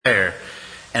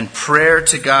and prayer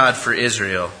to God for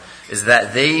Israel is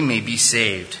that they may be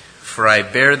saved. For I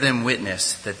bear them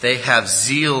witness that they have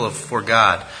zeal for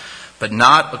God, but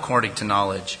not according to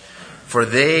knowledge. For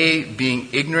they, being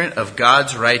ignorant of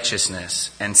God's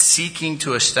righteousness and seeking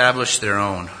to establish their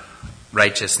own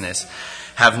righteousness,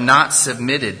 have not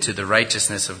submitted to the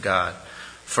righteousness of God.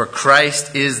 For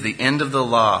Christ is the end of the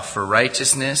law for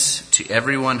righteousness to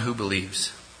everyone who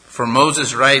believes. For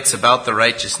Moses writes about the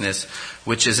righteousness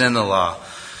which is in the law.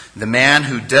 The man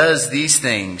who does these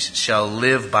things shall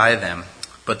live by them.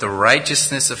 But the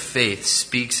righteousness of faith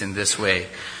speaks in this way.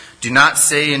 Do not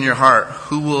say in your heart,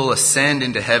 who will ascend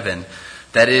into heaven,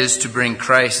 that is, to bring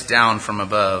Christ down from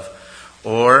above,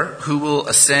 or who will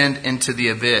ascend into the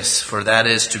abyss, for that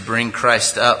is, to bring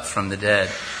Christ up from the dead.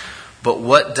 But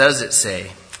what does it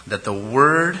say? That the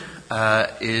word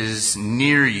is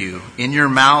near you, in your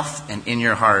mouth and in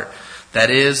your heart. That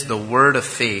is the word of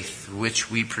faith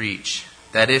which we preach.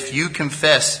 That if you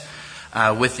confess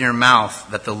with your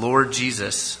mouth that the Lord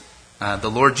Jesus, and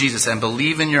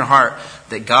believe in your heart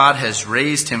that God has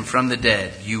raised him from the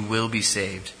dead, you will be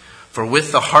saved. For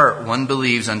with the heart one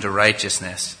believes unto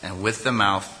righteousness, and with the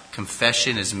mouth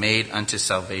confession is made unto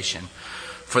salvation.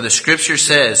 For the scripture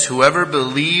says, whoever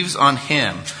believes on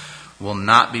him will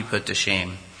not be put to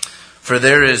shame. For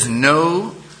there is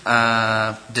no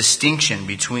distinction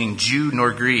between Jew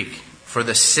nor Greek. For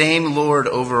the same Lord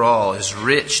over all is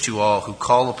rich to all who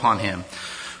call upon him.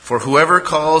 For whoever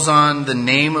calls on the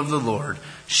name of the Lord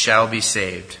shall be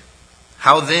saved.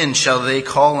 How then shall they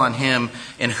call on him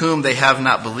in whom they have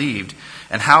not believed?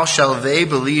 And how shall they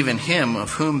believe in him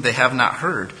of whom they have not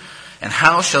heard? And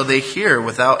how shall they hear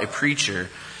without a preacher?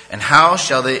 And how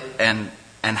shall they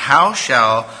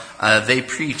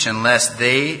preach unless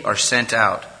they are sent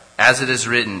out? As it is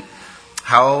written,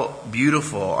 how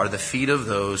beautiful are the feet of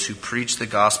those who preach the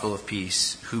gospel of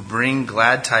peace, who bring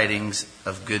glad tidings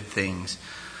of good things.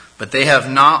 But they have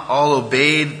not all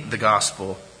obeyed the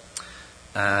gospel.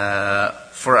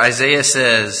 For Isaiah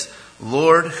says,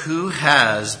 Lord, who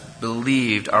has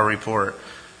believed our report?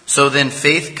 So then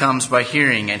faith comes by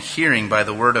hearing, and hearing by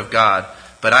the word of God.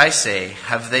 But I say,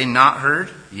 have they not heard?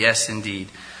 Yes, indeed.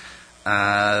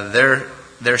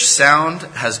 Their sound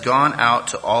has gone out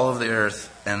to all of the earth,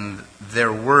 and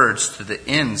their words to the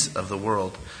ends of the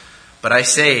world. But I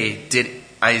say, did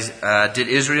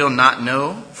Israel not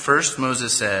know? First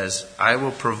Moses says, I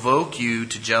will provoke you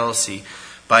to jealousy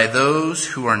by those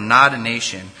who are not a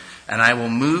nation, and I will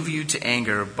move you to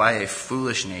anger by a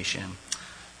foolish nation.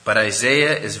 But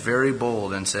Isaiah is very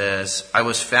bold and says, I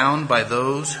was found by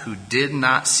those who did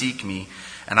not seek me,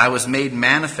 and I was made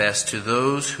manifest to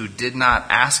those who did not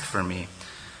ask for me.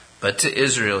 But to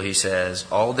Israel, he says,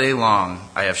 all day long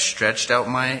I have stretched out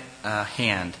my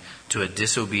hand to a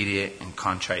disobedient and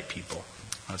contrite people.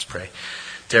 Let's pray.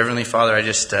 Dear Heavenly Father,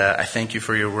 I thank you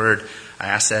for your word. I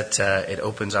ask that it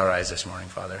opens our eyes this morning,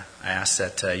 Father. I ask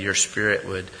that your Spirit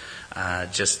would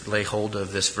just lay hold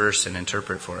of this verse and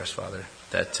interpret for us, Father.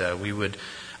 That we would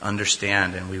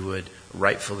understand and we would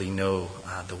rightfully know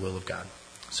the will of God.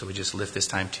 So we just lift this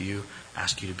time to you,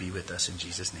 ask you to be with us in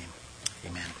Jesus' name.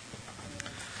 Amen.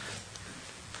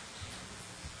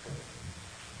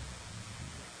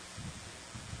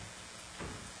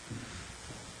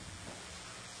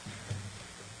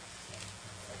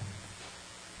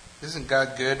 Isn't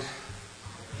God good?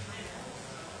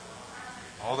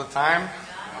 All the time?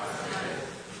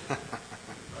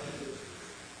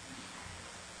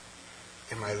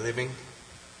 Am I living?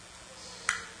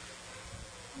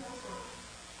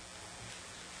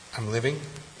 I'm living?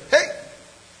 Hey!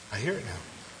 I hear it now.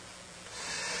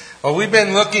 Well, we've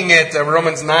been looking at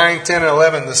Romans 9, 10, and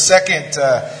 11, the second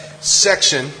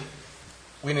section.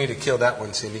 We need to kill that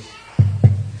one, Cindy.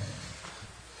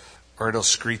 Or it'll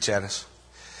screech at us.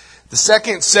 The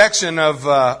second section of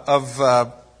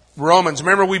Romans.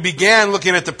 Remember, we began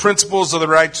looking at the principles of the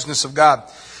righteousness of God.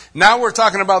 Now we're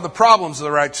talking about the problems of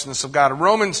the righteousness of God. In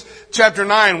Romans chapter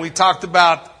 9, we talked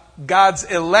about God's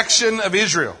election of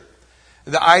Israel.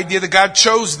 The idea that God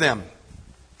chose them.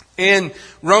 In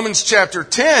Romans chapter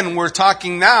 10, we're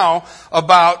talking now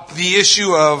about the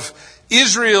issue of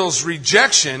Israel's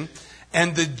rejection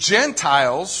and the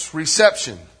Gentiles'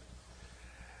 reception.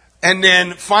 And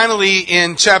then finally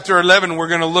in chapter 11, we're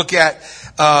going to look at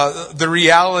the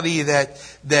reality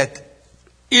that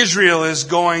Israel is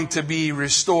going to be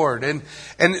restored. And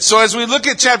so as we look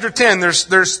at chapter 10,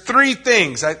 there's three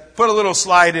things. I put a little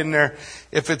slide in there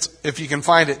if you can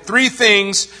find it. Three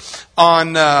things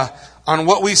on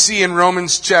what we see in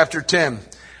Romans chapter 10.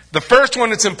 The first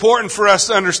one that's important for us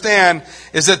to understand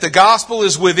is that the gospel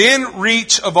is within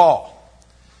reach of all.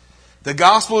 The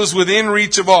gospel is within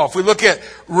reach of all. If we look at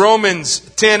Romans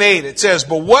 10:8, it says,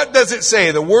 "But what does it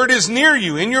say? The word is near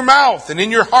you, in your mouth and in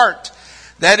your heart.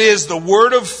 That is the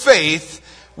word of faith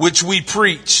which we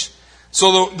preach."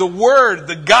 So the word,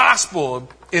 the gospel,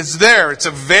 is there. It's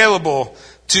available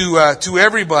to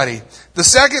everybody. The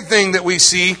second thing that we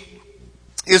see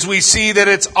is we see that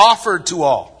it's offered to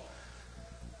all.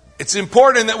 It's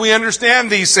important that we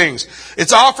understand these things.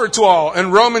 It's offered to all.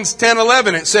 In Romans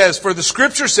 10:11 it says, "For the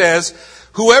scripture says,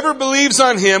 whoever believes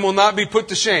on him will not be put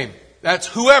to shame." That's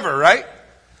whoever, right?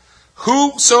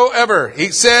 Whosoever.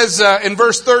 He says in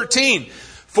verse 13,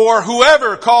 "For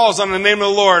whoever calls on the name of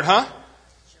the Lord,"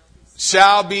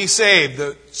 shall be saved.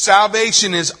 The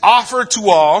salvation is offered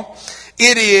to all.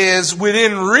 It is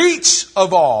within reach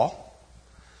of all.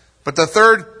 But the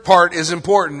third part is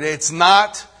important. It's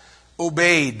not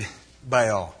obeyed by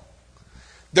all.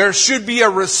 There should be a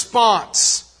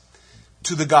response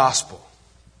to the gospel.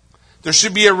 There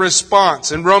should be a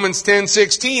response. In Romans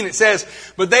 10:16 it says,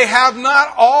 "But they have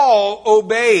not all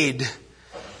obeyed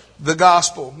the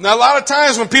gospel." Now a lot of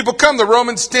times when people come to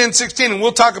Romans 10:16, and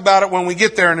we'll talk about it when we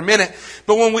get there in a minute,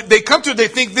 but when they come to it, they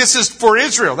think this is for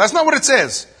Israel. That's not what it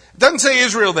says. It doesn't say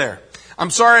Israel there.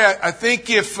 I'm sorry, I think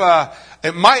if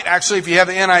it might actually if you have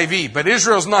the NIV, but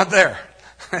Israel's not there.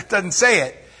 It doesn't say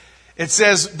it. It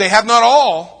says they have not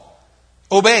all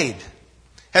obeyed.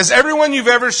 Has everyone you've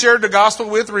ever shared the gospel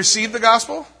with received the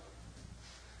gospel?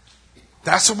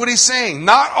 That's what he's saying.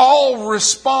 Not all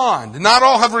respond. Not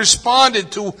all have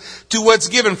responded to what's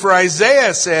given. For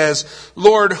Isaiah says,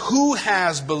 "Lord, who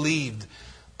has believed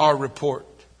our report?"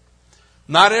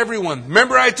 Not everyone.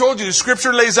 Remember I told you, the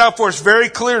scripture lays out for us very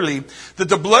clearly that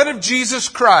the blood of Jesus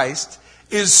Christ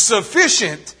is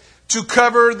sufficient to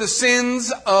cover the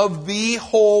sins of the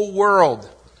whole world.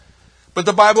 But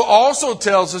the Bible also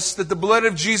tells us that the blood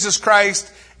of Jesus Christ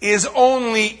is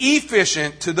only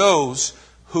efficient to those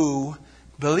who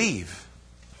believe.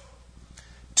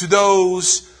 To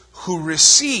those who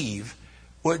receive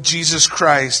what Jesus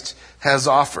Christ has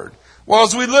offered. Well,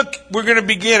 as we look, we're going to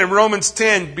begin in Romans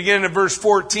 10, beginning at verse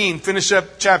 14, finish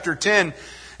up chapter 10.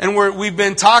 And we've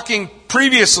been talking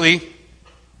previously,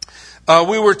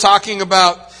 we were talking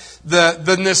about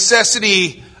the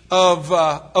necessity of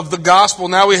the gospel.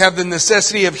 Now we have the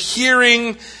necessity of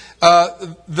hearing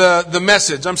the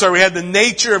message. I'm sorry, we had the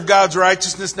nature of God's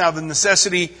righteousness, now the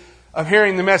necessity of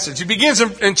hearing the message. He begins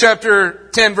in chapter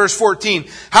 10, verse 14.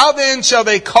 "How then shall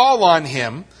they call on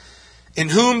him in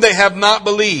whom they have not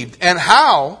believed? And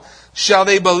how shall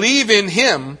they believe in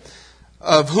him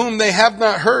of whom they have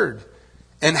not heard?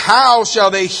 And how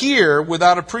shall they hear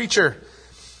without a preacher?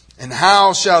 And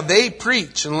how shall they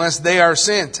preach unless they are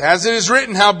sent? As it is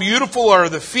written, how beautiful are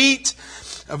the feet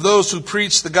of those who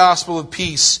preach the gospel of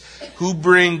peace, who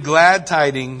bring glad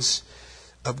tidings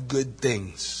of good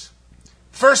things."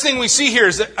 First thing we see here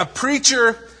is that a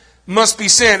preacher must be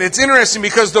sent. It's interesting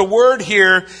because the word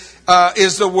here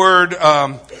is the word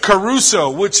caruso,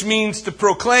 which means to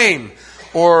proclaim,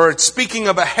 or it's speaking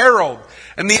of a herald.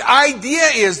 And the idea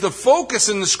is the focus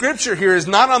in the scripture here is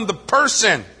not on the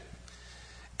person.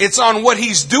 It's on what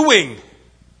he's doing.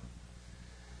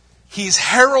 He's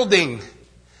heralding.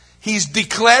 He's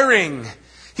declaring.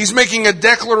 He's making a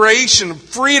declaration of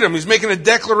freedom. He's making a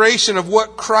declaration of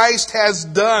what Christ has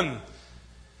done.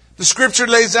 The scripture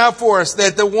lays out for us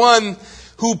that the one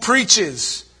who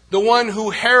preaches, the one who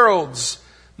heralds,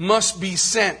 must be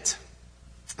sent.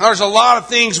 There's a lot of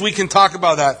things we can talk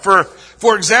about that.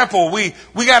 For example, we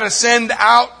got to send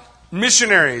out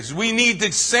missionaries. We need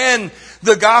to send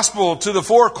the gospel to the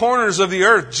four corners of the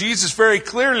earth. Jesus very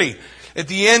clearly at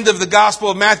the end of the Gospel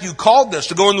of Matthew called us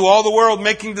to go into all the world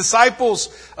making disciples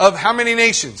of how many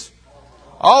nations?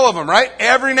 All of them, right?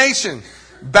 Every nation.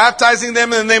 Baptizing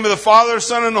them in the name of the Father,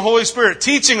 Son, and the Holy Spirit.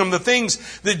 Teaching them the things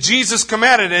that Jesus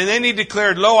commanded. And then he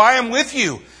declared, "Lo, I am with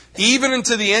you, even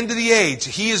unto the end of the age."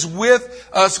 He is with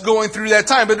us going through that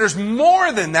time. But there's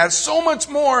more than that. So much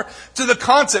more to the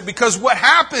concept. Because what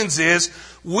happens is,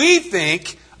 we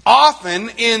think often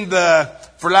in the,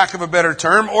 for lack of a better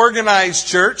term, organized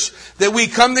church, that we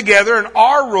come together and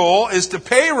our role is to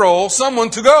payroll someone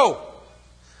to go.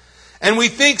 And we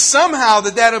think somehow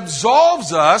that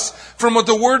absolves us from what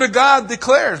the Word of God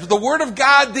declares. But the Word of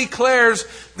God declares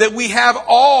that we have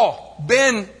all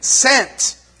been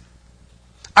sent.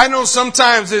 I know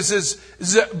sometimes this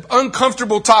is an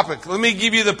uncomfortable topic. Let me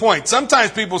give you the point. Sometimes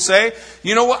people say,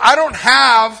 you know what, I don't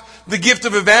have the gift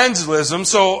of evangelism,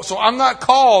 so I'm not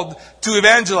called to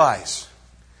evangelize.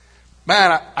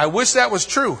 Man, I wish that was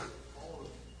true.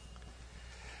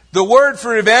 The word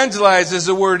for evangelize is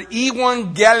the word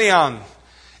evangelion.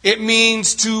 It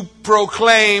means to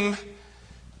proclaim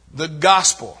the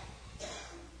gospel.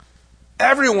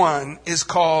 Everyone is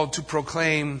called to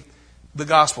proclaim the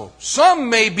gospel. Some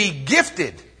may be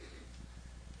gifted.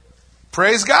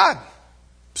 Praise God.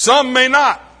 Some may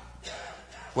not.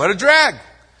 What a drag.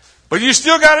 But you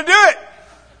still got to do it.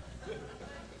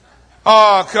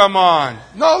 Oh, come on.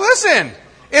 No, listen.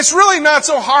 It's really not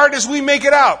so hard as we make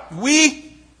it out.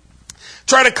 We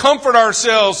try to comfort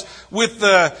ourselves with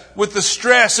the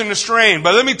stress and the strain.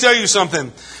 But let me tell you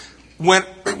something. When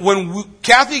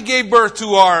Kathy gave birth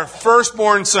to our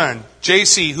firstborn son,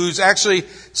 JC, who's actually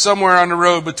somewhere on the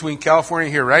road between California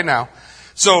and here right now.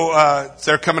 So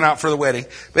they're coming out for the wedding.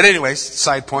 But anyways,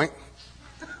 side point.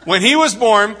 When he was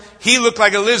born, he looked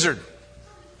like a lizard.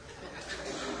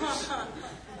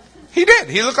 He did.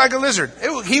 He looked like a lizard.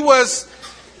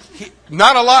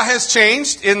 Not a lot has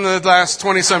changed in the last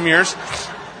 20-some years.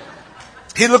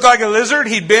 He looked like a lizard.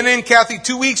 He'd been in Kathy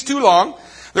 2 weeks too long.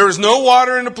 There was no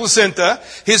water in the placenta.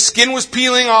 His skin was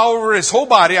peeling all over his whole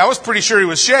body. I was pretty sure he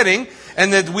was shedding,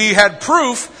 and that we had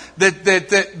proof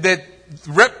that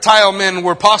reptile men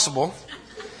were possible.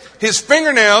 His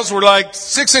fingernails were like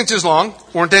 6 inches long.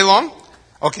 Weren't they long?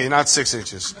 Okay, not 6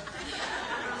 inches.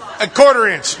 A quarter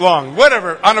inch long,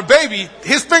 whatever. On a baby,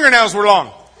 his fingernails were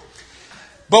long.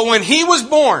 But when he was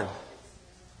born,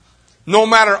 no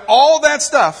matter all that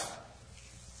stuff,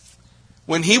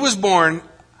 when he was born,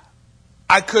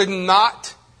 I could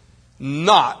not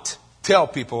tell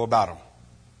people about him.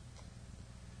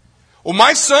 Well,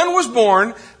 my son was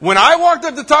born. When I walked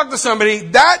up to talk to somebody,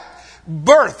 that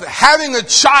birth, having a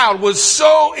child, was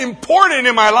so important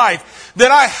in my life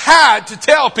that I had to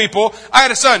tell people I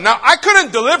had a son. Now, I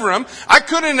couldn't deliver him. I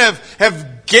couldn't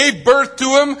have gave birth to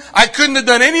him. I couldn't have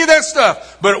done any of that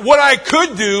stuff. But what I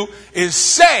could do is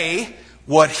say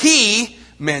what he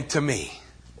meant to me.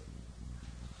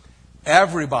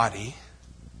 Everybody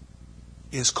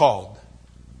is called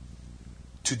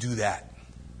to do that.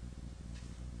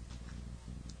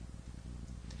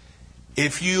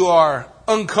 If you are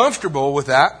uncomfortable with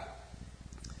that,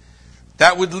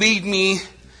 that would lead me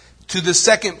to the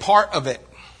second part of it.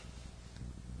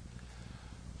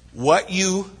 What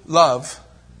you love,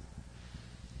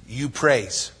 you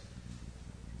praise.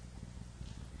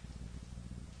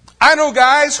 I know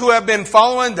guys who have been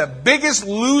following the biggest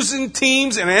losing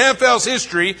teams in NFL's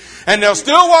history, and they'll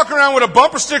still walk around with a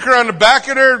bumper sticker on the back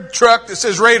of their truck that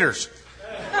says Raiders.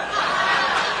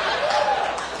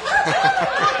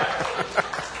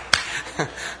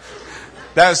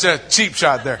 That was a cheap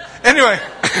shot there. Anyway,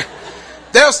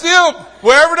 they'll still,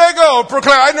 wherever they go,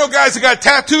 proclaim. I know guys that got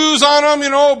tattoos on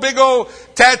them, big old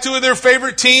tattoo of their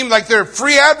favorite team, like they're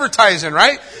free advertising,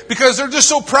 right? Because they're just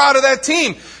so proud of that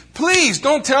team. Please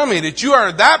don't tell me that you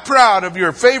are that proud of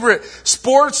your favorite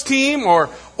sports team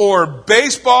or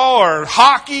baseball or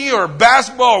hockey or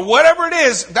basketball or whatever it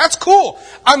is. That's cool.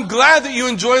 I'm glad that you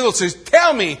enjoy those things.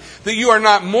 Tell me that you are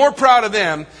not more proud of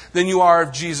them than you are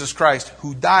of Jesus Christ,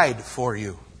 who died for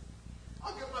you.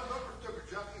 I'll get my bumper sticker,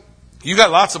 Chucky. You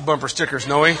got lots of bumper stickers,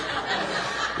 Noe.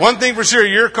 One thing for sure,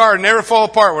 your car never fall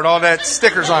apart with all that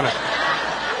stickers on it.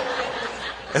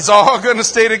 It's all going to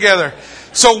stay together.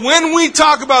 So when we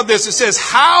talk about this, it says,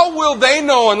 how will they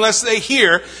know unless they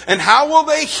hear? And how will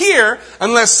they hear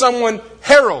unless someone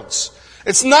heralds?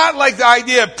 It's not like the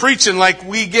idea of preaching, like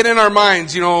we get in our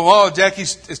minds,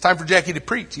 it's time for Jackie to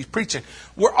preach. He's preaching.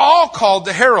 We're all called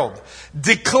to herald,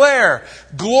 declare,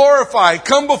 glorify,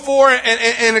 come before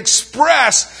and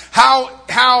express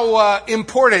how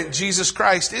important Jesus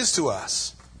Christ is to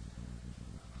us.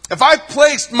 If I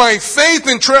placed my faith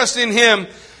and trust in Him,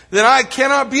 then I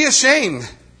cannot be ashamed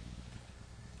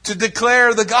to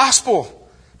declare the gospel,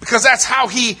 because that's how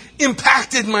He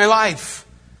impacted my life.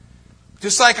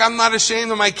 Just like I'm not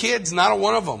ashamed of my kids, not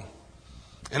one of them.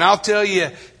 And I'll tell you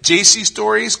JC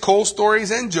stories, Cole stories,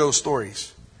 and Joe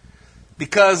stories.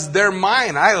 Because they're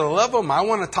mine. I love them. I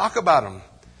want to talk about them.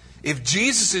 If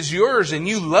Jesus is yours and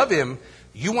you love Him,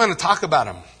 you want to talk about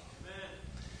Him.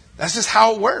 That's just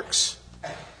how it works.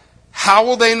 How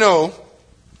will they know?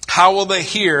 How will they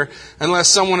hear unless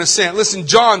someone is sent? Listen,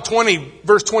 John 20,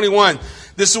 verse 21.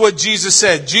 This is what Jesus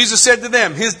said. Jesus said to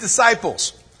them, His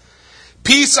disciples,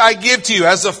 peace I give to you.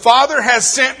 As the Father has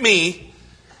sent me,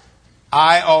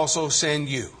 I also send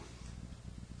you.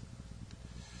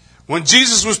 When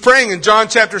Jesus was praying in John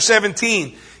chapter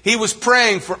 17, He was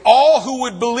praying for all who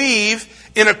would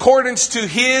believe in accordance to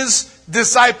His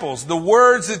disciples, the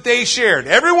words that they shared.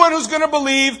 Everyone who's going to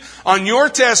believe on your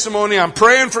testimony, I'm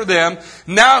praying for them.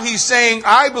 Now He's saying,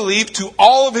 I believe, to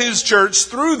all of His church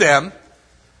through them.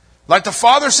 Like the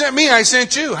Father sent me, I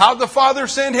sent you. How'd the Father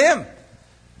send Him?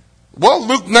 Well,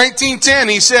 Luke 19:10,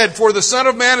 He said, for the Son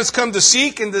of Man has come to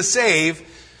seek and to save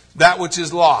that which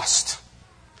is lost.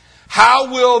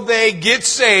 How will they get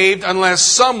saved unless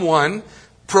someone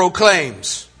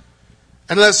proclaims?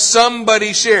 Unless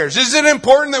somebody shares. Is it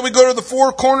important that we go to the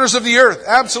four corners of the earth?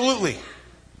 Absolutely.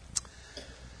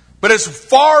 But it's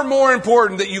far more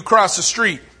important that you cross the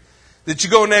street, that you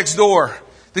go next door,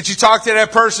 that you talk to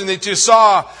that person that you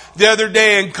saw the other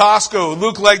day in Costco,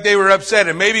 looked like they were upset,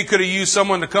 and maybe could have used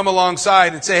someone to come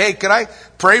alongside and say, hey, can I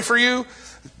pray for you?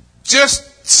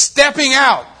 Just stepping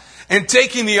out and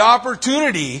taking the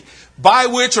opportunity by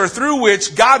which or through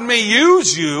which God may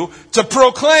use you to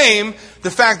proclaim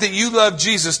the fact that you love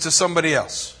Jesus to somebody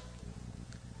else.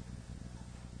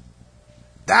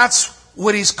 That's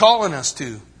what He's calling us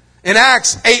to. In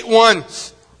Acts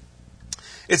 8:1,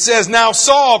 it says, now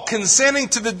Saul, consenting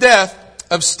to the death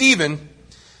of Stephen,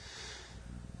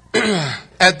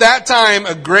 at that time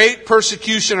a great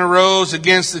persecution arose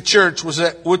against the church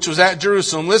which was at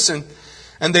Jerusalem. Listen.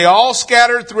 And they all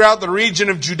scattered throughout the region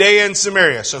of Judea and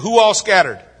Samaria. So who all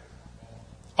scattered?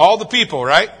 All the people,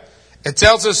 right? It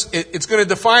tells us, it's going to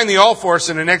define the all for us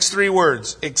in the next 3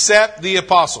 words. Except the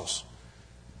apostles.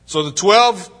 So the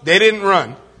 12, they didn't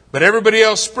run. But everybody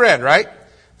else spread, right?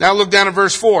 Now look down at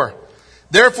verse 4.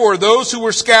 Therefore, those who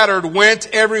were scattered went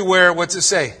everywhere. What's it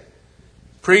say?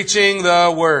 Preaching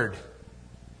the word.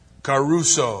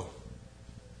 Caruso.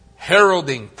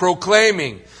 Heralding.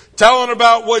 Proclaiming. Telling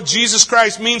about what Jesus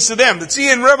Christ means to them. That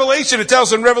see, in Revelation, it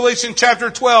tells in Revelation chapter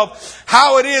 12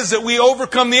 how it is that we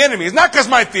overcome the enemy. It's not because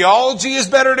my theology is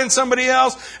better than somebody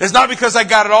else. It's not because I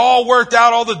got it all worked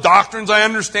out, all the doctrines, I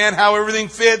understand how everything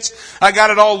fits. I got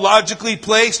it all logically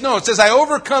placed. No, it says I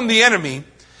overcome the enemy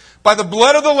by the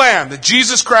blood of the Lamb, that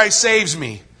Jesus Christ saves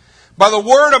me. By the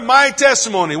word of my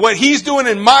testimony, what He's doing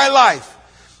in my life.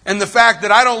 And the fact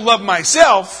that I don't love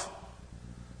myself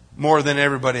more than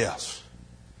everybody else.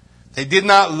 They did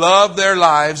not love their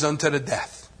lives unto the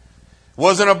death. It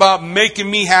wasn't about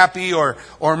making me happy or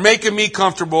making me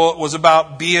comfortable. It was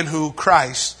about being who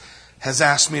Christ has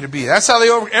asked me to be. That's how they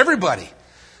over everybody.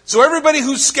 So everybody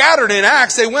who's scattered in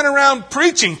Acts, they went around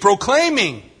preaching,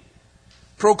 proclaiming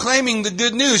the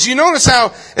good news. You notice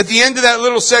how at the end of that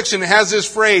little section it has this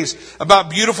phrase about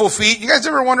beautiful feet. You guys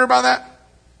ever wonder about that?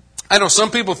 I know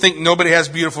some people think nobody has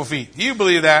beautiful feet. Do you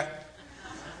believe that?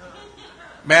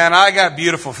 Man, I got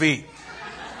beautiful feet.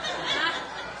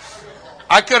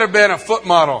 I could have been a foot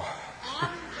model.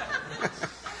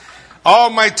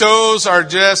 All my toes are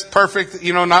just perfect.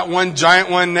 You know, not one giant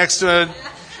one next to it.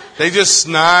 They just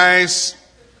nice,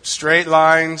 straight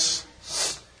lines.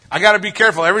 I got to be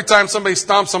careful. Every time somebody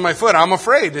stomps on my foot, I'm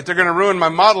afraid that they're going to ruin my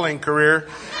modeling career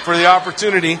for the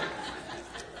opportunity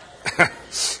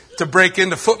to break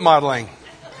into foot modeling.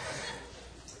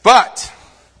 But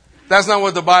that's not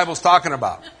what the Bible's talking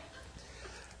about.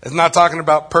 It's not talking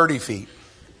about purty feet.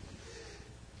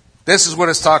 This is what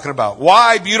it's talking about.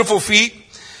 Why beautiful feet?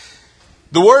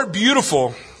 The word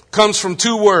beautiful comes from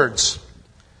 2 words.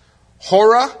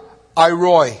 Hora,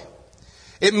 iroi.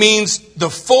 It means the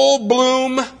full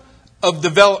bloom of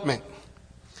development.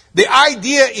 The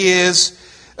idea is,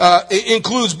 it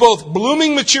includes both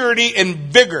blooming maturity and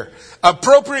vigor.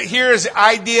 Appropriate here is the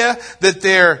idea that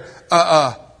they're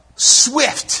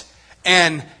swift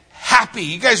and happy.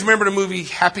 You guys remember the movie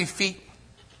Happy Feet?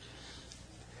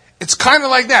 It's kind of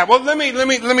like that. Well, let me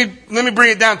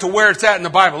bring it down to where it's at in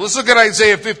the Bible. Let's look at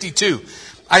Isaiah 52.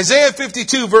 Isaiah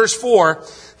 52 verse 4,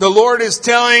 the Lord is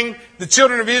telling the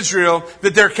children of Israel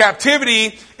that their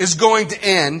captivity is going to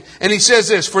end. And He says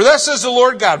this, for thus says the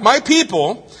Lord God, my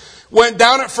people went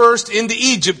down at first into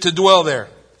Egypt to dwell there.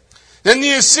 Then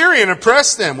the Assyrian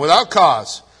oppressed them without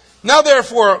cause. Now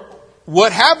therefore,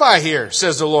 what have I here,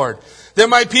 says the Lord? That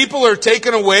my people are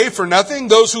taken away for nothing?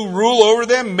 Those who rule over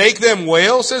them make them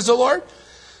wail, says the Lord?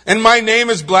 And my name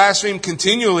is blasphemed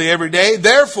continually every day.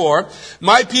 Therefore,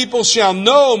 my people shall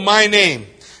know my name.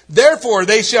 Therefore,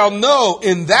 they shall know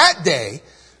in that day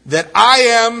that I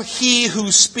am He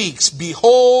who speaks.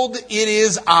 Behold, it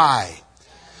is I.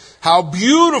 How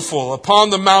beautiful upon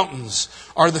the mountains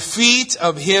are the feet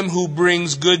of Him who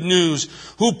brings good news,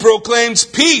 who proclaims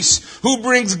peace, who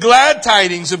brings glad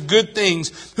tidings of good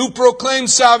things, who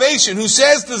proclaims salvation, who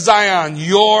says to Zion,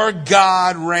 your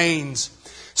God reigns.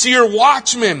 See, your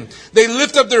watchmen, they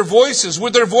lift up their voices.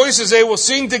 With their voices they will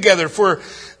sing together, for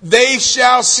they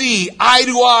shall see eye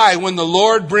to eye when the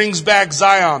Lord brings back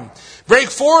Zion. Break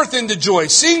forth into joy.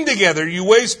 Sing together, you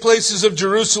waste places of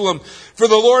Jerusalem. For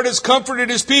the Lord has comforted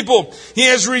His people. He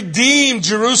has redeemed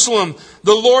Jerusalem.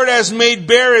 The Lord has made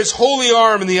bare His holy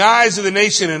arm in the eyes of the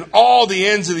nation, and all the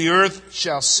ends of the earth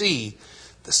shall see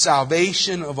the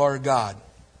salvation of our God.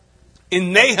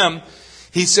 In Nahum,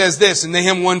 He says this in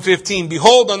Nahum 1:15,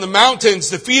 "Behold, on the mountains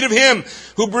the feet of him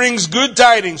who brings good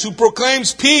tidings, who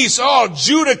proclaims peace. Oh,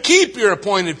 Judah, keep your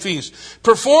appointed feast.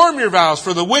 Perform your vows,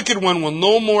 for the wicked one will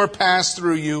no more pass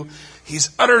through you. He's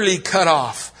utterly cut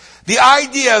off." The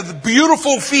idea of the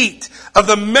beautiful feet of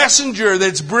the messenger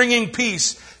that's bringing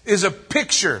peace is a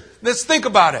picture. Let's think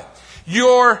about it.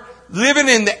 You're living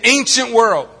in the ancient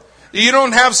world. You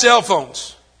don't have cell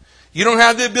phones. You don't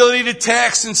have the ability to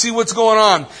text and see what's going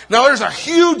on. Now there's a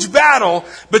huge battle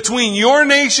between your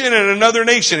nation and another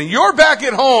nation. And you're back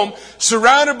at home,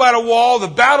 surrounded by the wall, the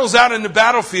battle's out in the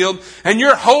battlefield, and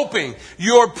you're hoping,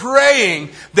 you're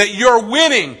praying that you're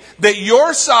winning, that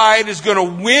your side is going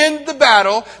to win the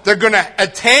battle, they're going to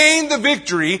attain the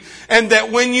victory, and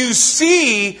that when you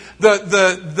see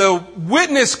the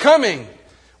witness coming,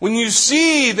 when you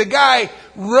see the guy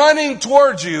running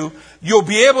towards you, you'll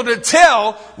be able to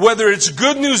tell whether it's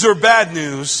good news or bad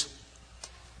news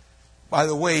by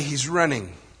the way he's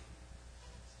running.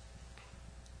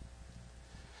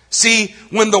 See,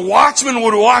 when the watchman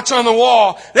would watch on the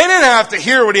wall, they didn't have to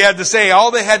hear what he had to say.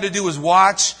 All they had to do was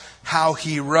watch how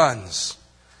he runs.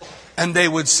 And they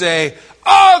would say,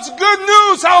 "Oh, it's good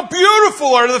news. How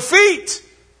beautiful are the feet."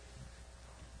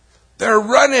 They're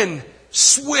running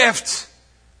swift.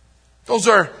 Those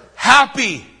are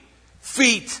happy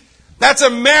feet. That's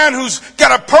a man who's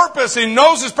got a purpose. He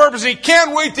knows his purpose. And he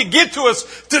can't wait to get to us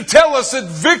to tell us that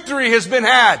victory has been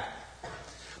had.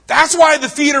 That's why the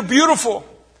feet are beautiful.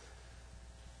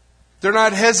 They're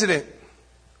not hesitant.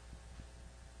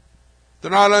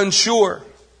 They're not unsure.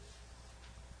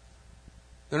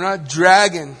 They're not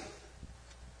dragging.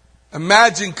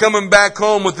 Imagine coming back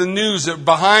home with the news that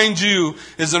behind you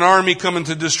is an army coming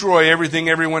to destroy everything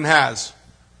everyone has.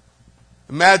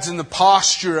 Imagine the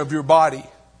posture of your body.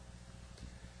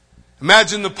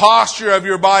 Imagine the posture of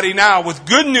your body now with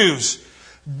good news.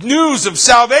 News of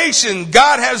salvation.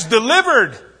 God has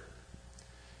delivered.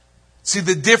 See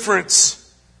the difference.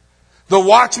 The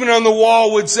watchman on the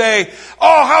wall would say,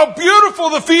 "Oh, how beautiful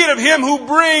the feet of him who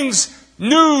brings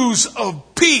news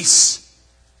of peace."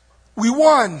 We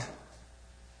won.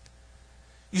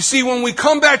 You see, when we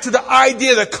come back to the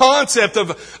idea, the concept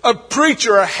of a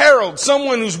preacher, a herald,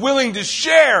 someone who's willing to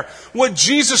share what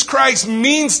Jesus Christ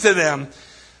means to them,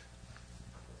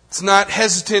 it's not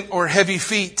hesitant or heavy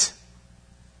feet.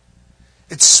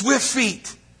 It's swift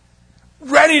feet,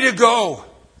 ready to go,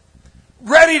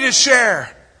 ready to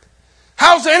share.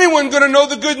 How's anyone going to know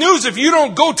the good news if you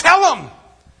don't go tell them?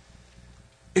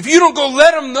 If you don't go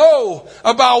let them know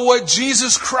about what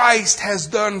Jesus Christ has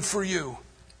done for you?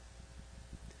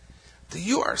 That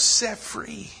you are set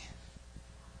free.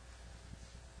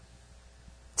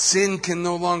 Sin can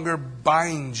no longer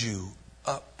bind you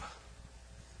up.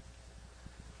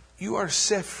 You are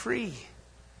set free.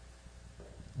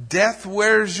 Death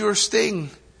wears your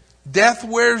sting. Death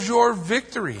wears your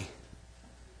victory.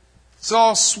 It's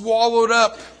all swallowed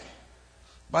up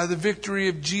by the victory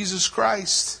of Jesus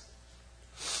Christ.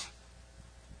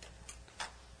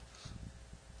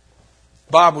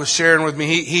 Bob was sharing with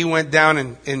me. He went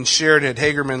down and shared at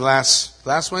Hagerman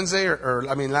last Wednesday,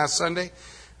 last Sunday,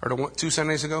 or 2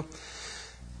 Sundays ago.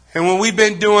 And when we've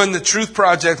been doing the Truth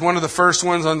Project, one of the first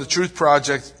ones on the Truth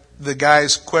Project, the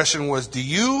guy's question was, do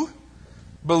you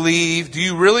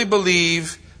really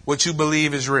believe what you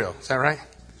believe is real? Is that right?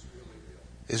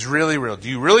 Is really real. Do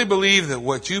you really believe that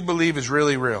what you believe is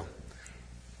really real?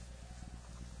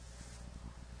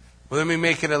 Well, let me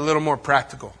make it a little more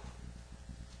practical.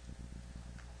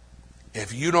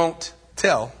 If you don't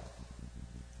tell,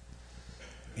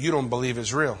 you don't believe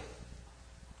it's real.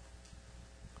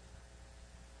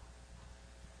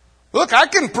 Look, I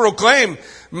can proclaim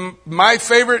my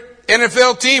favorite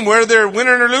NFL team, whether they're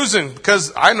winning or losing,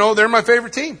 because I know they're my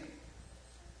favorite team.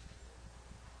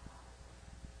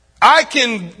 I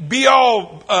can be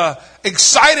all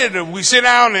excited if we sit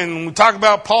down and we talk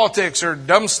about politics or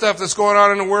dumb stuff that's going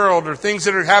on in the world or things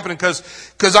that are happening,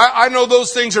 because I know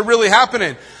those things are really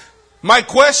happening. My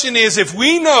question is, if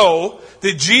we know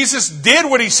that Jesus did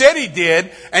what He said He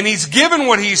did, and He's given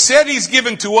what He said He's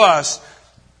given to us,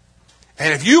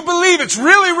 and if you believe it's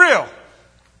really real,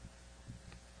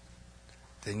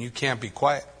 then you can't be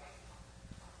quiet.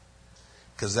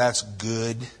 Because that's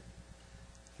good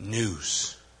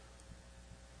news.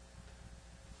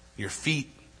 Your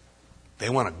feet, they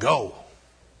want to go.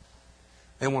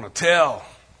 They want to tell.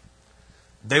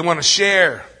 They want to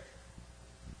share.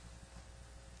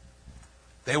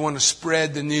 They want to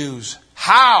spread the news.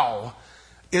 How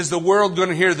is the world going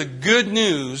to hear the good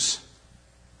news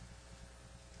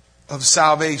of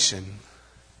salvation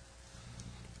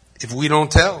if we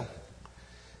don't tell?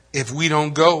 If we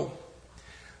don't go?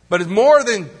 But it's more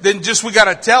than just we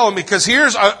got to tell them, because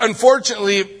here's,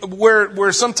 unfortunately,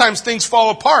 where sometimes things fall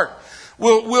apart.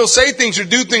 We'll say things or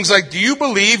do things like, do you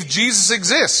believe Jesus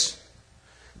exists?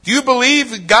 Do you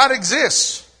believe God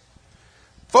exists?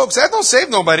 Folks, that don't save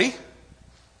nobody.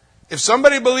 If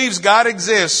somebody believes God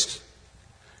exists,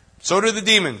 so do the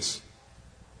demons.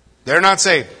 They're not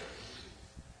saved.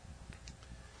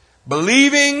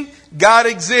 Believing God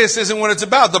exists isn't what it's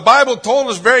about. The Bible told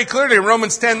us very clearly in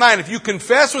Romans 10:9, if you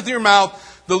confess with your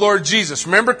mouth the Lord Jesus.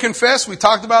 Remember confess? We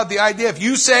talked about the idea. If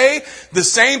you say the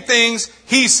same things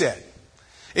He said.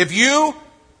 If you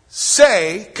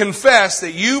confess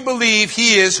that you believe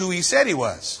He is who He said He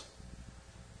was.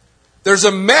 There's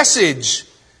a message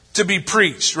to be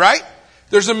preached, right?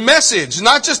 There's a message.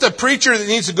 Not just a preacher that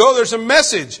needs to go. There's a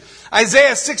message.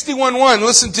 Isaiah 61:1.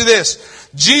 Listen to this.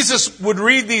 Jesus would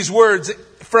read these words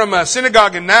from a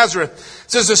synagogue in Nazareth.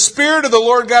 It says, the Spirit of the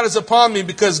Lord God is upon me,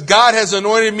 because God has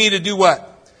anointed me to do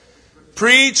what?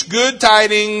 Preach good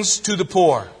tidings to the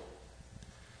poor.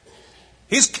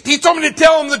 He told me to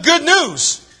tell them the good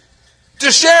news.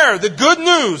 To share the good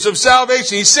news of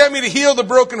salvation. He sent me to heal the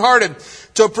brokenhearted.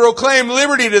 To proclaim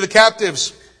liberty to the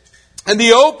captives. And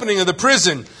the opening of the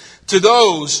prison to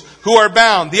those who are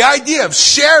bound. The idea of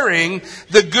sharing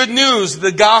the good news,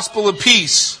 the gospel of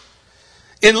peace.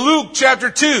 In Luke chapter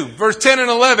 2, verse 10 and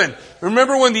 11,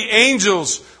 remember when the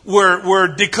angels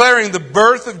were declaring the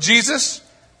birth of Jesus?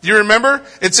 Do you remember?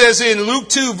 It says in Luke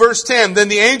 2, verse 10, then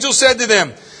the angel said to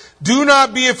them, do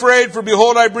not be afraid, for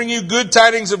behold, I bring you good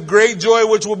tidings of great joy,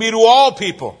 which will be to all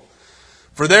people.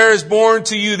 For there is born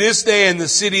to you this day in the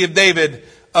city of David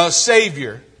a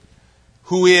Savior,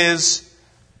 who is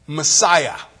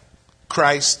Messiah,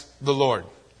 Christ the Lord.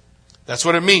 That's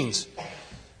what it means.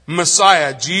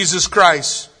 Messiah, Jesus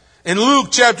Christ. In Luke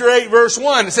chapter 8, verse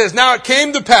 1, it says, now it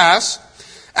came to pass,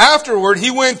 afterward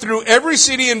he went through every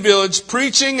city and village,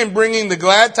 preaching and bringing the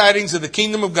glad tidings of the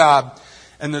kingdom of God,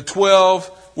 and the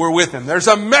 12 were with him. There's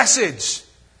a message.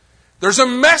 There's a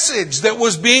message that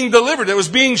was being delivered, that was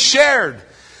being shared.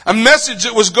 A message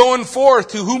that was going forth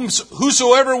to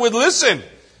whosoever would listen.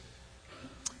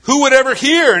 Who would ever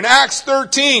hear? In Acts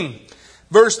 13,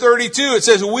 verse 32, it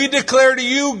says, we declare to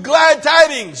you glad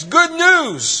tidings, good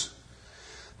news.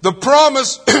 The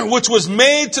promise which was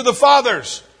made to the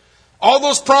fathers. All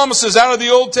those promises out of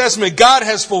the Old Testament, God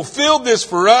has fulfilled this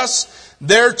for us,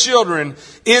 their children,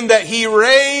 in that He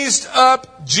raised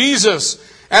up Jesus.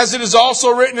 As it is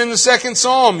also written in the second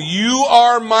Psalm, you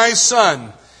are my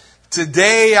son.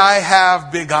 Today I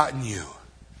have begotten you.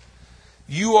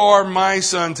 You are my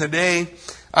son. Today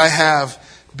I have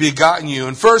begotten you.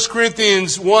 In 1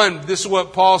 Corinthians 1, this is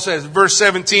what Paul says, verse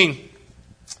 17.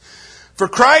 For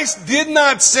Christ did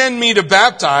not send me to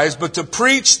baptize, but to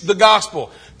preach the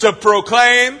gospel, to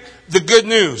proclaim the good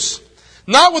news.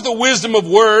 Not with the wisdom of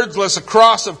words, lest the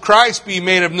cross of Christ be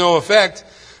made of no effect.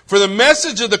 For the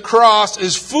message of the cross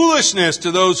is foolishness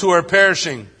to those who are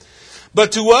perishing.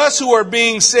 But to us who are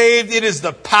being saved, it is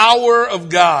the power of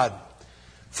God.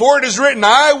 For it is written,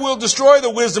 I will destroy the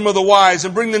wisdom of the wise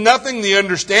and bring to nothing the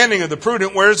understanding of the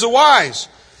prudent. Where is the wise?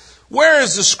 Where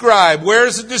is the scribe? Where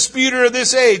is the disputer of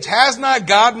this age? Has not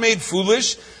God made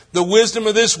foolish the wisdom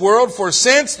of this world? For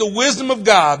since the wisdom of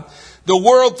God, the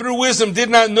world through wisdom did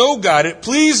not know God, it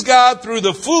pleased God through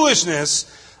the foolishness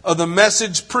of the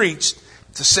message preached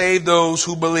to save those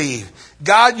who believe.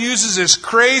 God uses this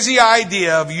crazy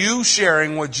idea of you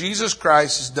sharing what Jesus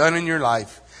Christ has done in your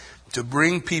life to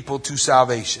bring people to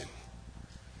salvation.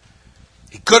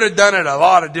 He could have done it a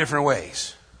lot of different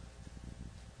ways.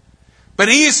 But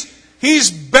he's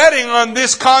betting on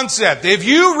this concept. If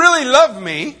you really love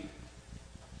me,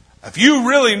 if you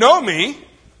really know me,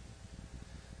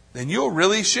 then you'll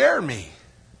really share me.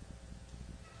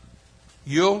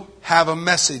 You'll have a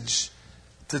message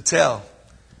to tell.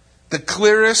 The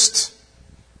clearest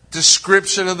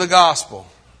description of the gospel.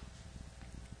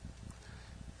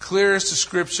 Clearest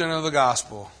description of the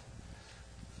gospel.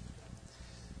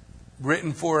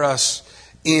 Written for us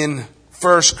in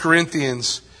 1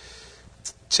 Corinthians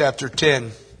chapter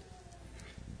 10.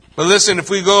 But listen, if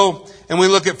we go and we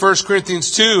look at 1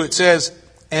 Corinthians 2, it says,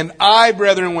 and I,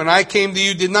 brethren, when I came to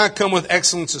you, did not come with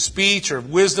excellence of speech or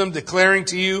of wisdom, declaring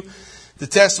to you the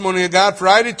testimony of God. For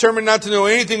I determined not to know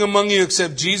anything among you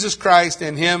except Jesus Christ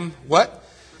and Him, what?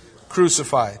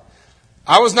 Crucified.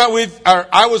 I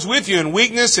was with you in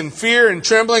weakness and fear and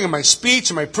trembling, and my speech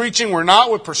and my preaching were not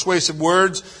with persuasive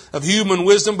words of human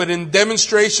wisdom, but in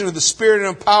demonstration of the Spirit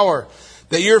and of power,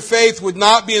 that your faith would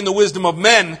not be in the wisdom of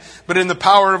men, but in the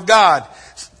power of God.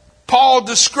 Paul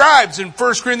describes in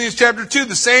 1 Corinthians chapter 2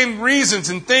 the same reasons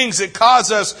and things that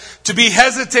cause us to be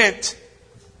hesitant.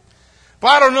 But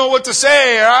I don't know what to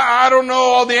say. I don't know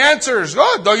all the answers.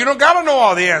 Oh, you don't got to know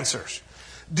all the answers.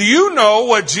 Do you know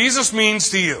what Jesus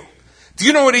means to you? Do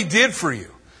you know what He did for you?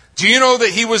 Do you know that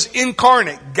He was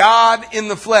incarnate, God in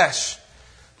the flesh?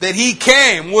 That He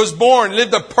came, was born,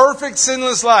 lived a perfect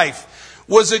sinless life,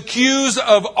 was accused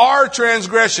of our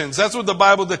transgressions. That's what the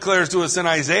Bible declares to us in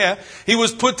Isaiah. He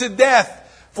was put to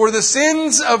death for the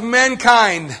sins of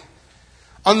mankind.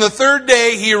 On the third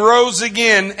day, He rose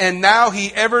again, and now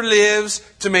He ever lives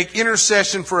to make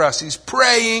intercession for us. He's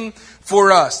praying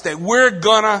for us that we're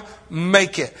gonna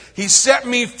make it. He set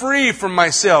me free from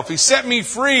myself. He set me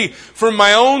free from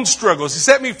my own struggles. He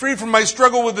set me free from my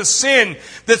struggle with the sin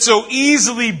that so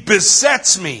easily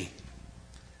besets me.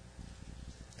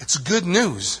 It's good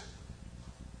news.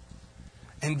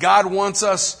 And God wants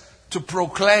us to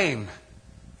proclaim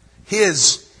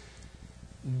His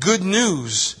good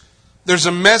news. There's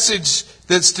a message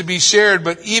that's to be shared,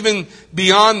 but even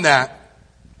beyond that,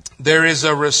 there is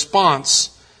a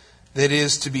response that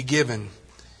is to be given.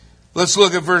 Let's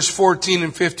look at verse 14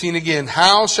 and 15 again.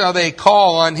 How shall they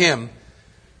call on Him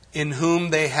in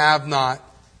whom they have not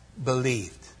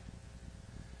believed?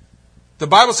 The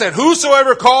Bible said,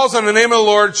 whosoever calls on the name of the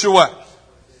Lord shall what?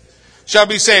 Shall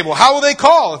be saved. Well, how will they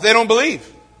call if they don't believe?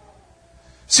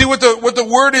 See, what the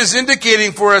word is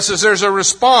indicating for us is there's a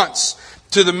response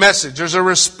to the message. There's a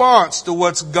response to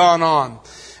what's gone on.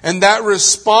 And that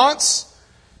response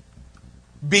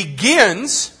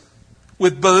begins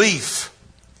with belief.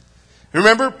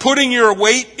 Remember, putting your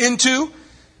weight into,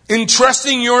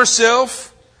 entrusting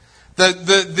yourself.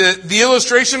 The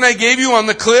illustration I gave you on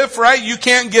the cliff, right? You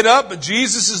can't get up, but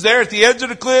Jesus is there at the edge of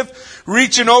the cliff,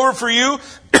 reaching over for you.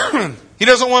 He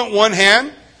doesn't want one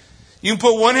hand. You can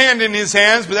put one hand in His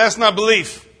hands, but that's not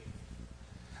belief.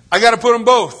 I got to put them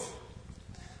both.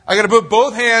 I got to put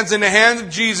both hands in the hands of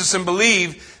Jesus and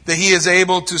believe that He is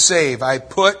able to save. I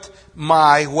put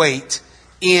my weight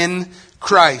in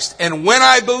Christ. And when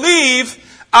I believe,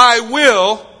 I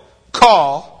will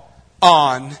call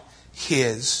on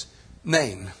His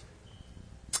name.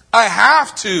 I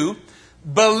have to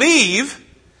believe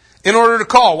in order to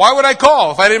call. Why would I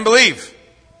call if I didn't believe?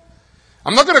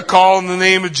 I'm not going to call in the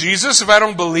name of Jesus if I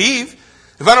don't believe.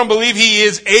 If I don't believe He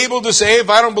is able to save, if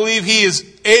I don't believe He is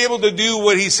able to do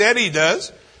what He said He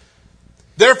does.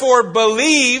 Therefore,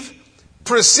 believe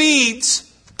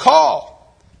precedes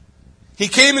call. He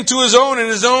came into His own, and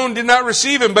His own did not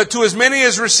receive Him. But to as many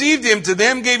as received Him, to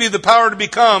them gave He the power to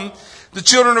become the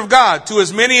children of God. To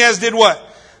as many as did what?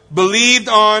 Believed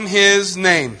on His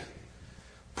name.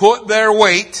 Put their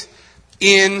weight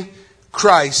in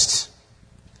Christ.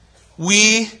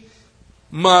 We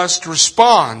must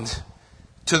respond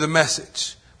to the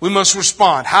message. We must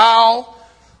respond. How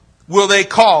will they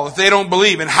call if they don't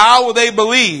believe? And how will they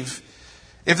believe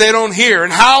if they don't hear?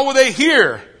 And how will they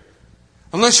hear?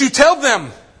 Unless you tell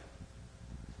them.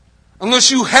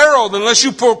 Unless you herald, unless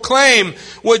you proclaim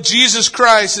what Jesus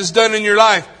Christ has done in your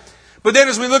life. But then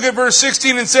as we look at verse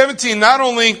 16 and 17, not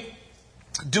only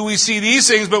do we see these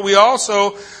things, but we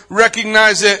also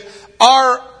recognize that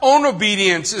our own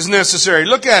obedience is necessary.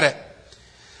 Look at it.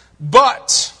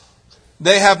 But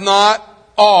they have not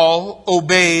all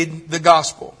obeyed the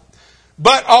gospel.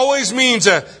 But always means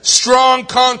a strong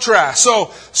contrast.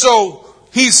 So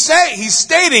he's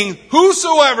stating,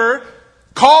 whosoever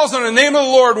calls on the name of the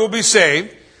Lord will be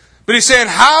saved. But he's saying,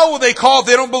 how will they call if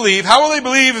they don't believe? How will they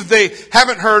believe if they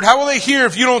haven't heard? How will they hear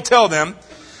if you don't tell them?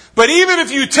 But even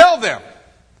if you tell them,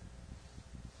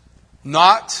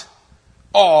 not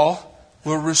all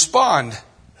will respond.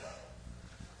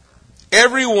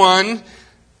 Everyone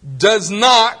does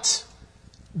not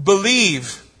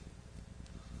believe.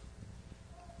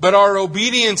 But our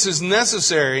obedience is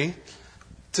necessary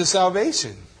to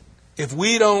salvation. If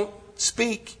we don't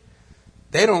speak,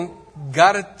 they don't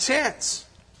got a chance.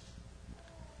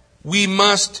 We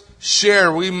must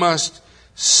share. We must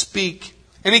speak.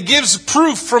 And he gives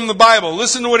proof from the Bible.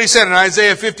 Listen to what he said in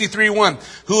Isaiah 53:1.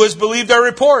 Who has believed our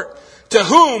report? To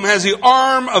whom has the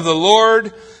arm of the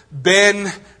Lord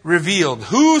been revealed?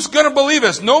 Who's going to believe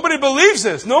us? Nobody believes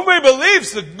this. Nobody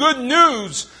believes the good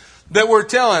news that we're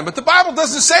telling. But the Bible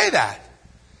doesn't say that.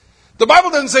 The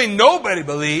Bible doesn't say nobody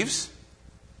believes.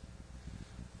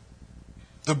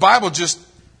 The Bible just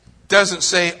doesn't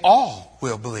say all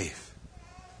will believe.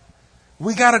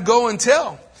 We got to go and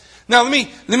tell. Now let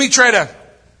me try to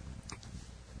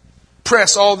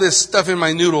press all this stuff in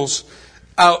my noodles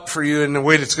out for you in a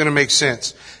way that's going to make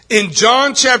sense. In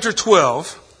John chapter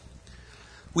 12,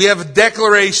 we have a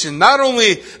declaration, not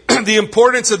only the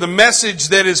importance of the message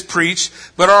that is preached,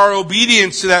 but our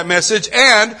obedience to that message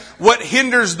and what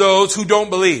hinders those who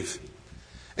don't believe.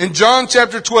 In John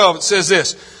chapter 12, it says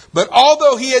this, but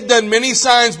although he had done many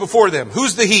signs before them,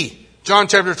 who's the he? John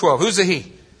chapter 12, who's the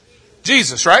he?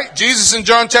 Jesus, right? Jesus in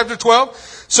John chapter 12.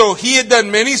 So he had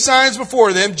done many signs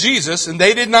before them, Jesus, and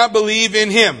they did not believe in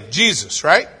him, Jesus,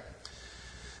 right?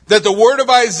 That the word of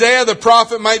Isaiah the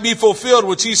prophet might be fulfilled,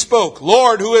 which he spoke.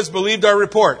 Lord, who has believed our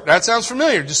report? That sounds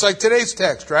familiar, just like today's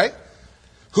text, right?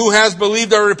 Who has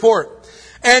believed our report?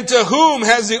 And to whom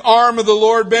has the arm of the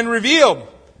Lord been revealed?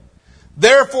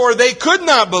 Therefore they could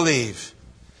not believe.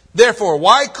 Therefore,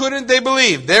 why couldn't they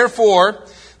believe? Therefore,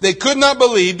 they could not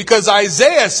believe because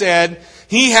Isaiah said,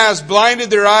 he has blinded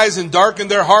their eyes and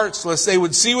darkened their hearts, lest they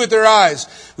would see with their eyes,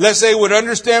 lest they would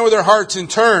understand with their hearts and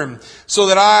turn, so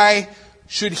that I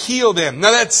should heal them.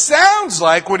 Now that sounds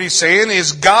like what he's saying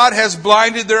is God has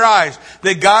blinded their eyes,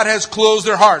 that God has closed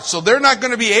their hearts. So they're not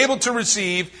going to be able to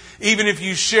receive even if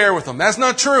you share with them. That's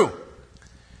not true.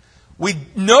 We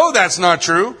know that's not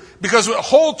true because the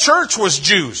whole church was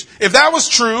Jews. If that was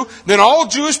true, then all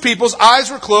Jewish people's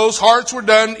eyes were closed, hearts were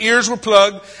done, ears were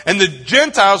plugged, and the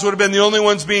Gentiles would have been the only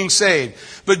ones being saved.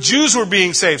 But Jews were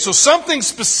being saved. So something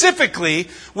specifically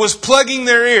was plugging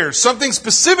their ears. Something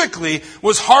specifically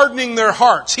was hardening their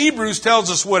hearts. Hebrews tells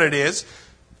us what it is.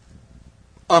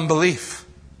 Unbelief.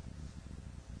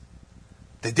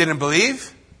 They didn't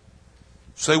believe,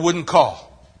 so they wouldn't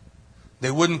call.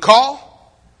 They wouldn't call.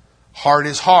 Heart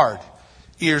is hard.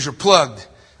 Ears are plugged.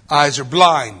 Eyes are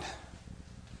blind.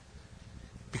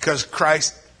 Because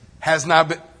Christ does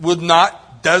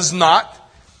not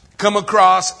come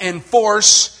across and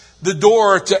force the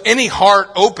door to any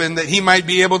heart open that he might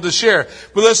be able to share.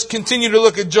 But let's continue to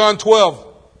look at John 12.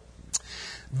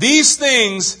 These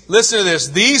things, listen to this,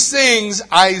 these things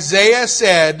Isaiah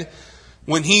said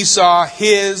when he saw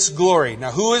his glory.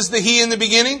 Now who is the he in the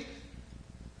beginning?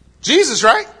 Jesus,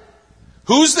 right?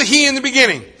 Who's the he in the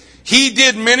beginning? He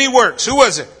did many works. Who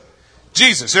was it?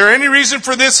 Jesus. Is there any reason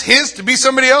for this his to be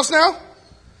somebody else now?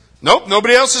 Nope.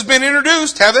 Nobody else has been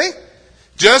introduced, have they?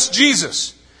 Just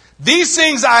Jesus. These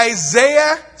things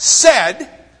Isaiah said,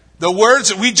 the words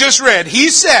that we just read, he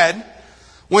said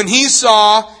when he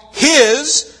saw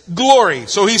his glory.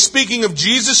 So he's speaking of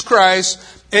Jesus Christ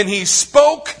and he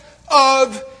spoke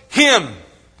of him.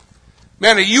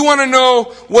 Man, if you want to know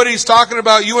what he's talking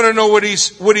about, you want to know what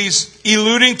he's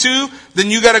alluding to,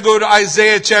 then you got to go to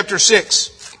Isaiah chapter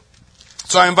 6.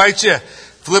 So I invite you,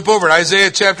 flip over to Isaiah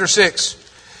chapter 6.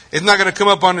 It's not going to come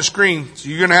up on the screen, so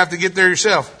you're going to have to get there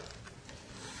yourself.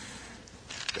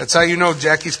 That's how you know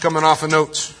Jackie's coming off of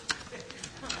notes.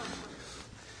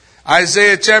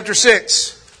 Isaiah chapter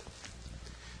 6.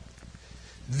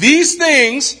 These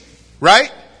things,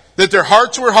 right? That their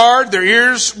hearts were hard, their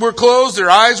ears were closed, their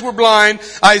eyes were blind.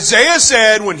 Isaiah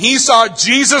said when he saw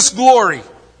Jesus' glory.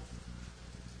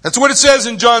 That's what it says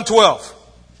in John 12.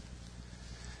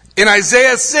 In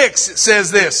Isaiah 6 it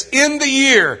says this, in the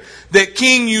year that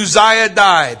King Uzziah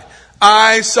died,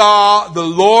 I saw the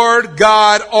Lord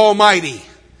God Almighty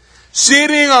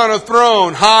sitting on a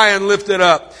throne high and lifted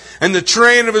up, and the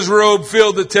train of his robe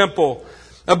filled the temple.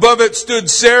 Above it stood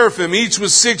seraphim, each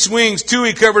with 6 wings. 2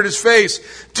 he covered his face,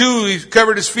 2 he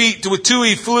covered his feet, with 2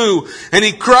 he flew. And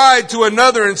he cried to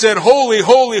another and said, Holy,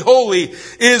 holy, holy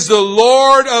is the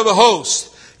Lord of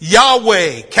hosts,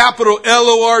 Yahweh, capital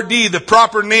L-O-R-D, the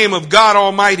proper name of God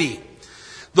Almighty.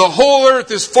 The whole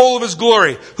earth is full of his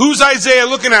glory. Who's Isaiah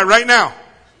looking at right now?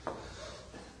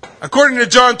 According to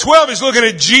John 12, he's looking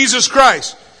at Jesus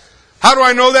Christ. How do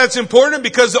I know that's important?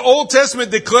 Because the Old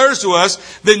Testament declares to us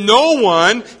that no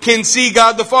one can see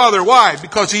God the Father. Why?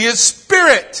 Because he is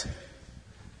spirit.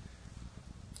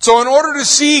 So in order to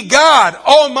see God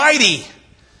Almighty,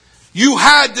 you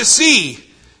had to see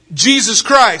Jesus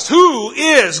Christ, who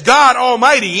is God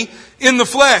Almighty in the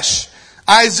flesh.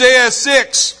 Isaiah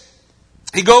 6,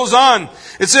 he goes on.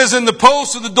 It says, and the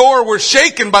posts of the door were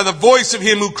shaken by the voice of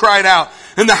him who cried out,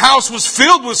 and the house was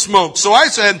filled with smoke. So I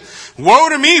said, woe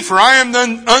to me, for I am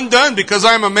undone, because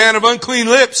I am a man of unclean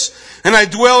lips, and I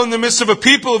dwell in the midst of a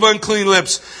people of unclean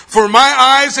lips. For my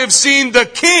eyes have seen the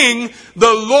King,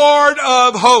 the Lord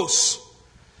of hosts.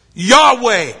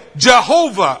 Yahweh,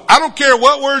 Jehovah, I don't care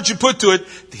what words you put to it,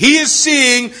 he is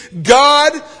seeing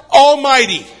God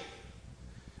Almighty.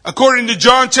 According to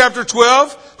John chapter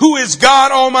 12, who is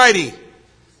God Almighty?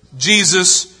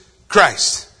 Jesus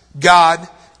Christ. God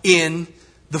in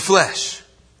the flesh.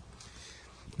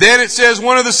 Then it says,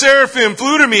 one of the seraphim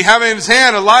flew to me, having in his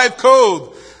hand a live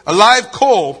coal,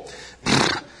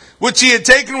 which he had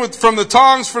taken from the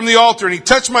tongs from the altar. And he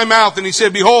touched my mouth, and he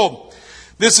said, behold,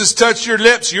 this has touched your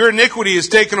lips. Your iniquity is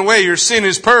taken away. Your sin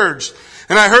is purged.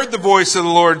 And I heard the voice of the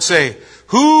Lord say,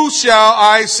 who shall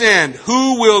I send?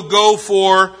 Who will go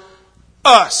for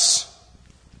us.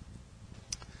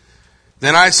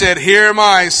 Then I said, here am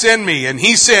I, send me. And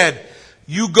he said,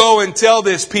 you go and tell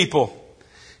this people.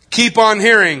 Keep on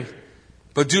hearing,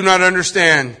 but do not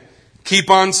understand. Keep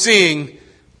on seeing,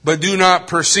 but do not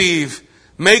perceive.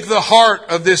 Make the heart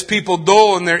of this people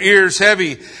dull and their ears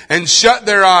heavy, and shut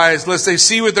their eyes, lest they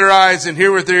see with their eyes and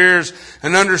hear with their ears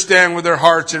and understand with their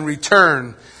hearts and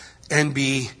return and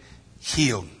be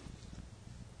healed.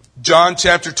 John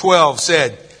chapter 12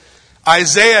 said,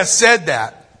 Isaiah said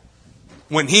that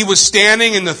when he was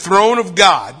standing in the throne of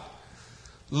God,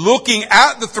 looking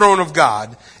at the throne of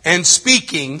God and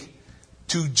speaking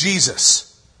to Jesus.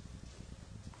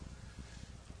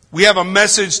 We have a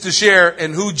message to share,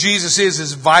 and who Jesus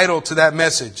is vital to that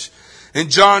message. In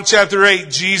John chapter 8,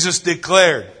 Jesus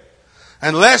declared,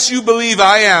 unless you believe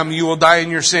I am, you will die in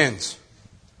your sins.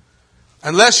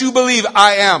 Unless you believe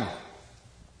I am.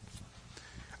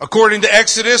 According to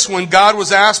Exodus, when God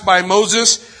was asked by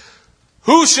Moses,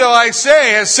 who shall I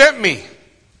say has sent me?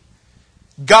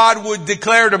 God would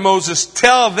declare to Moses,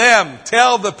 tell them,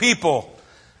 tell the people,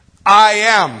 I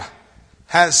am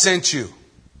has sent you.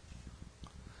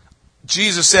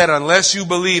 Jesus said, unless you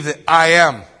believe that I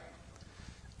am,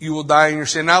 you will die in your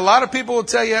sin. Now, a lot of people will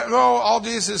tell you, no, all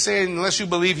Jesus is saying, unless you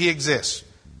believe he exists.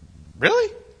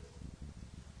 Really?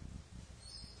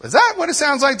 Is that what it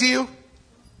sounds like to you?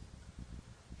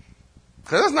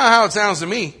 Because that's not how it sounds to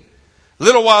me. A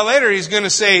little while later, he's going to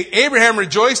say, Abraham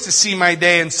rejoiced to see my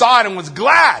day and saw it and was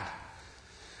glad.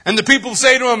 And the people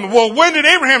say to him, well, when did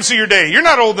Abraham see your day? You're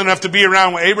not old enough to be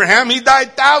around with Abraham. He died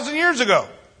 1,000 years ago.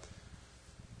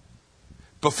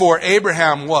 Before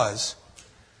Abraham was,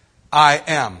 I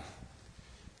am.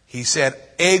 He said,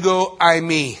 ego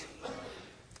eimi.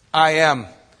 I am.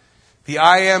 The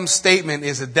I am statement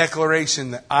is a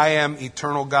declaration that I am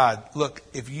eternal God. Look,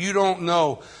 if you don't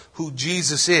know who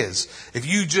Jesus is, if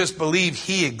you just believe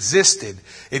he existed,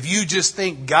 if you just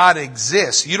think God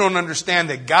exists, you don't understand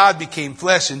that God became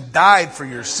flesh and died for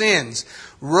your sins,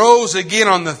 rose again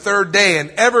on the third day,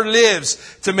 and ever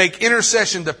lives to make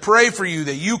intercession, to pray for you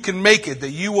that you can make it,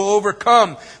 that you will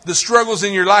overcome the struggles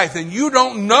in your life, then you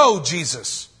don't know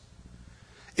Jesus.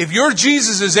 If your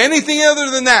Jesus is anything other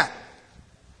than that,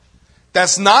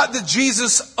 that's not the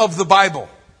Jesus of the Bible.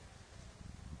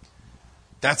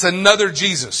 That's another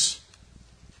Jesus.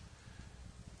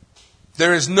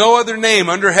 There is no other name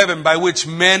under heaven by which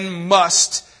men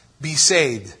must be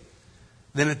saved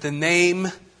than at the name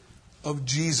of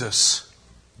Jesus.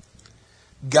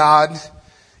 God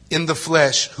in the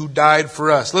flesh who died for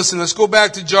us. Listen, let's go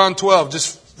back to John 12.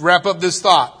 Just wrap up this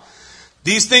thought.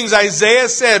 These things Isaiah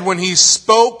said when he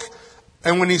spoke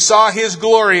and when he saw his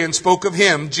glory and spoke of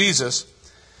him, Jesus.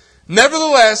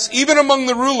 Nevertheless, even among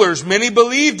the rulers, many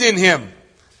believed in him.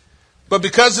 But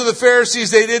because of the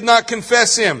Pharisees, they did not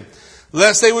confess him,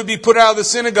 lest they would be put out of the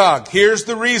synagogue. Here's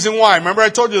the reason why. Remember I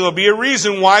told you there'll be a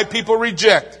reason why people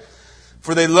reject.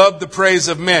 For they love the praise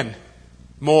of men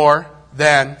more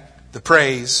than the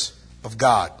praise of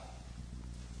God.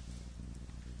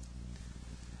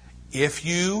 If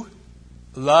you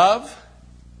love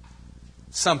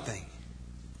something,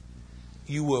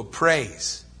 you will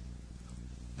praise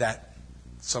that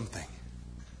something.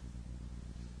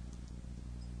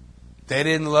 They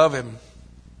didn't love him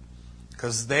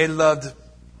because they loved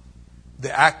the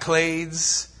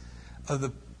accolades of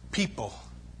the people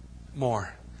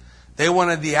more. They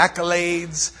wanted the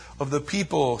accolades of the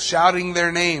people shouting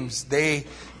their names. They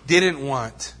didn't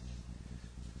want.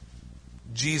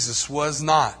 Jesus was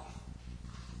not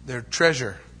their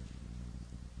treasure.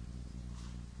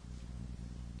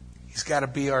 He's got to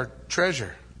be our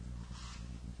treasure.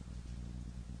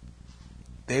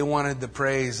 They wanted the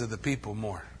praise of the people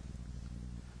more.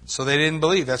 So they didn't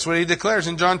believe. That's what he declares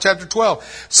in John chapter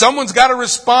 12. Someone's got to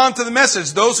respond to the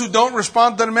message. Those who don't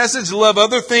respond to the message love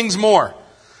other things more.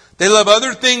 They love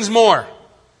other things more.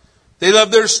 They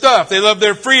love their stuff. They love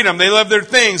their freedom. They love their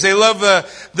things. They love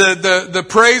the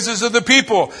praises of the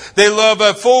people. They love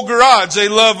a full garage. They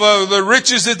love the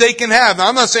riches that they can have. Now,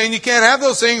 I'm not saying you can't have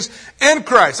those things and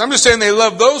Christ. I'm just saying they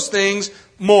love those things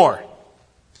more.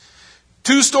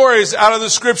 Two stories out of the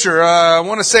scripture. I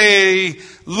want to say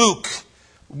Luke,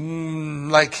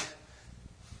 like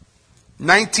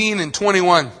 19 and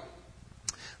 21.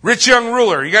 Rich young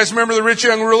ruler. You guys remember the rich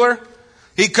young ruler?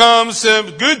 He comes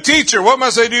to, good teacher, what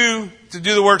must I do to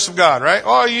do the works of God, right?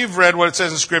 Oh, you've read what it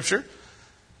says in Scripture.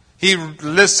 He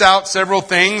lists out several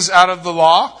things out of the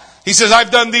law. He says,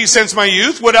 I've done these since my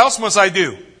youth. What else must I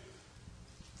do?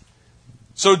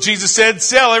 So Jesus said,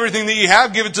 sell everything that you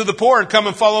have, give it to the poor, and come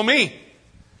and follow me.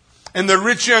 And the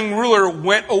rich young ruler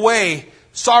went away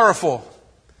sorrowful.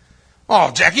 Oh,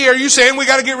 Jackie, are you saying we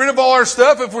got to get rid of all our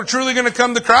stuff if we're truly going to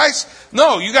come to Christ?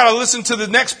 No, you got to listen to the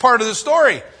next part of the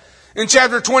story. In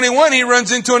chapter 21, he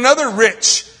runs into another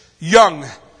rich, young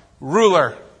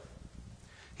ruler.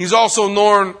 He's also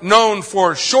known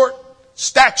for short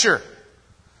stature.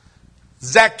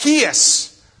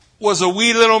 Zacchaeus was a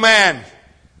wee little man.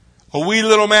 A wee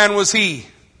little man was he.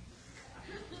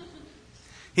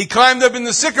 He climbed up in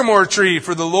the sycamore tree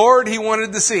for the Lord he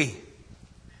wanted to see.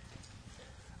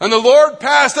 And the Lord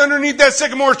passed underneath that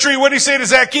sycamore tree. What did he say to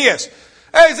Zacchaeus?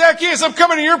 Hey, Zacchaeus, I'm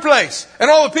coming to your place. And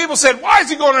all the people said, why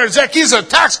is he going there? Zacchaeus is a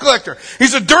tax collector.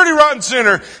 He's a dirty, rotten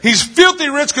sinner. He's filthy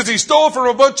rich because he stole from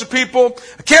a bunch of people.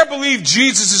 I can't believe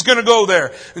Jesus is going to go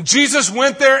there. And Jesus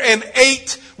went there and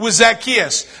ate with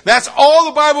Zacchaeus. That's all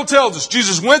the Bible tells us.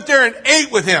 Jesus went there and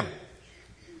ate with him.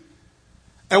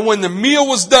 And when the meal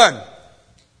was done,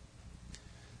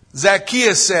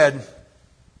 Zacchaeus said,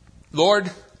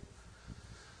 Lord,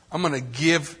 I'm going to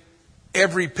give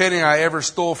every penny I ever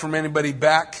stole from anybody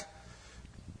back.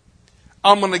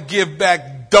 I'm going to give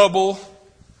back double,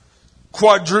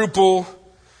 quadruple.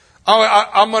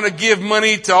 I'm going to give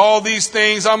money to all these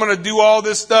things. I'm going to do all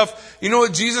this stuff. You know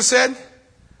what Jesus said?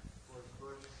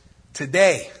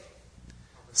 Today,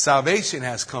 salvation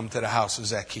has come to the house of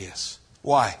Zacchaeus.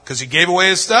 Why? Because he gave away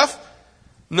his stuff?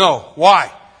 No.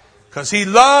 Why? Because he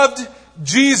loved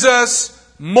Jesus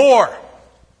more.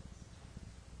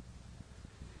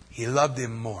 He loved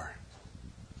him more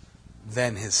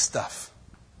than his stuff.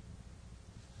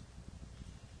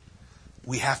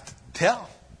 We have to tell.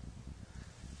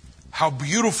 How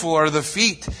beautiful are the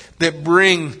feet that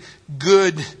bring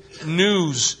good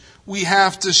news. We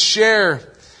have to share.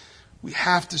 We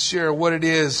have to share what it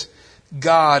is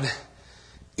God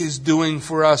is doing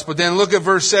for us. But then look at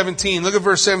verse 17. Look at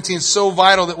verse 17. It's so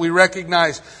vital that we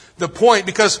recognize the point,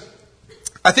 because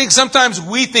I think sometimes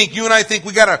we think, you and I think,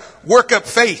 we got to work up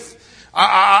faith.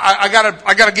 I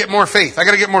gotta get more faith. I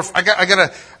gotta get more.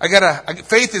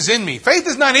 Faith is in me. Faith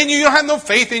is not in you. You don't have no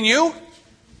faith in you.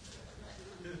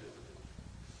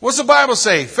 What's the Bible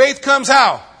say? Faith comes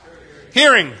how?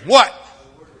 Hearing what?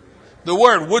 The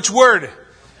Word. Which Word?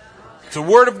 It's the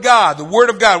Word of God. The Word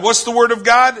of God. What's the Word of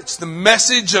God? It's the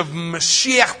message of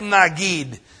Mashiach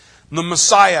Nagid, the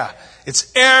Messiah.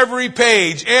 It's every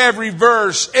page, every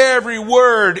verse, every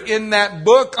word in that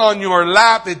book on your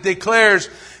lap. It declares,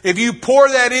 if you pour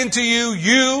that into you,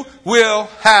 you will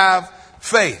have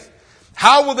faith.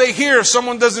 How will they hear if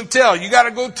someone doesn't tell? You got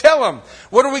to go tell them.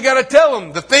 What do we got to tell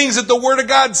them? The things that the Word of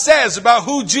God says about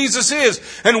who Jesus is.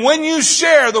 And when you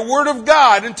share the Word of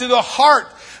God into the heart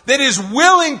that is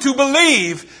willing to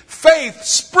believe, faith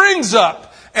springs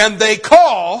up and they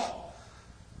call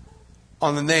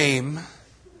on the name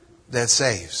that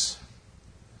saves.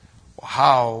 Well,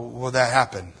 how will that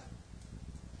happen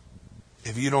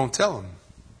if you don't tell them?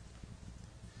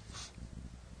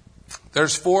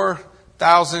 There's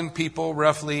 4,000 people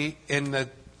roughly in the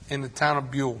town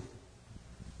of Buell.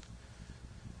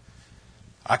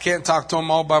 I can't talk to them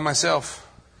all by myself.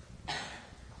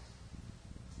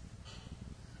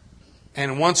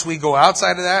 And once we go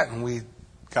outside of that, and we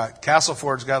got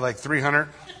Castleford's got like 300.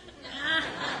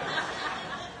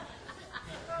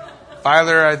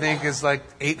 Filer, I think, is like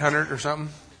 800 or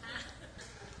something.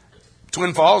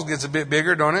 Twin Falls gets a bit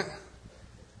bigger, don't it?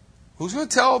 Who's going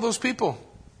to tell all those people?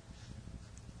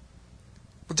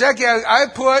 Well, Jackie, I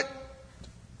put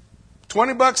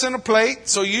 $20 in a plate,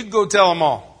 so you'd go tell them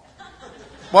all.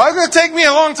 Well, it's going to take me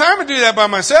a long time to do that by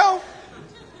myself.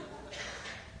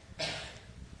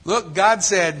 Look, God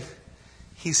said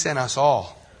He sent us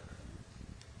all.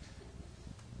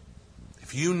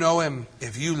 If you know Him,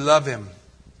 if you love Him,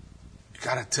 you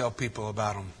got to tell people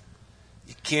about Him.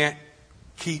 You can't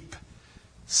keep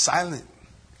silent.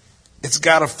 It's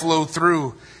got to flow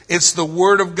through. It's the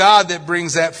Word of God that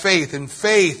brings that faith. And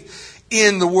faith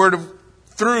in the Word of,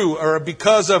 through, or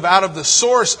because of, out of the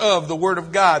source of the Word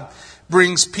of God,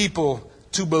 brings people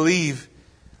to believe.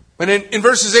 But in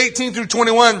verses 18 through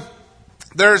 21,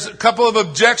 there's a couple of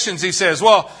objections. He says,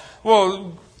 well,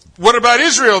 what about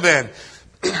Israel then?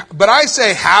 But I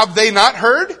say, have they not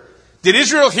heard? Did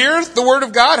Israel hear the Word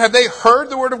of God? Have they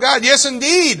heard the Word of God? Yes,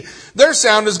 indeed. Their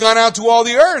sound has gone out to all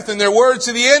the earth, and their words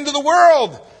to the end of the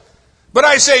world. But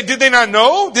I say, did they not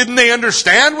know? Didn't they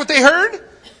understand what they heard?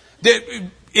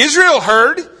 Israel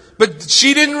heard, but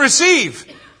she didn't receive.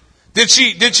 Did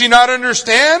she not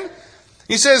understand?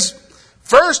 He says,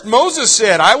 first Moses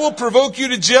said, I will provoke you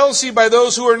to jealousy by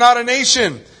those who are not a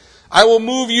nation. I will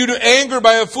move you to anger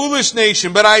by a foolish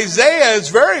nation. But Isaiah is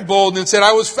very bold and said,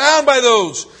 I was found by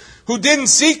those who didn't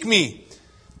seek me.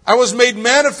 I was made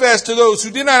manifest to those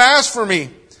who did not ask for me.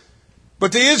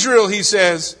 But to Israel, he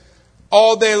says,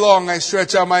 All day long I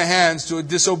stretch out my hands to a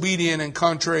disobedient and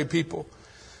contrary people.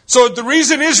 So the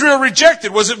reason Israel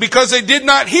rejected, was it because they did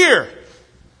not hear?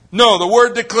 No, the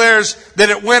word declares that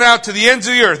it went out to the ends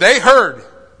of the earth. They heard.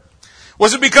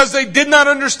 Was it because they did not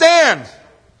understand?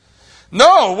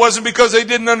 No, it wasn't because they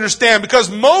didn't understand. Because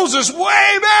Moses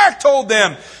way back told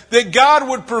them that God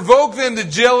would provoke them to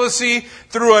jealousy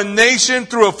through a nation,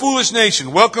 through a foolish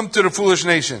nation. Welcome to the foolish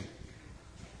nation.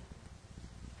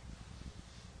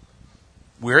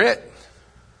 We're it.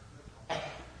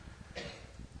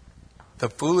 The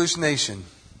foolish nation.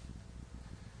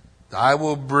 I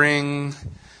will bring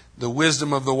the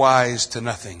wisdom of the wise to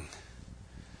nothing.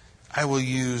 I will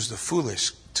use the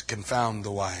foolish to confound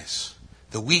the wise,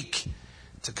 the weak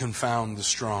to confound the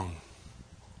strong.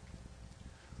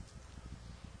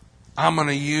 I'm going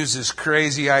to use this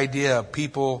crazy idea of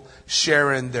people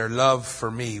sharing their love for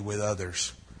me with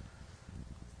others.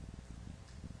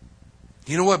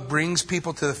 You know what brings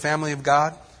people to the family of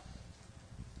God?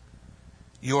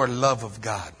 Your love of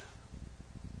God.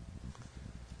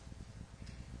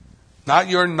 Not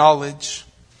your knowledge.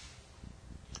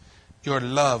 Your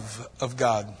love of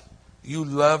God. You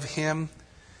love Him.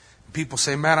 People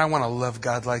say, man, I want to love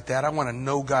God like that. I want to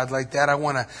know God like that. I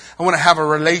want to have a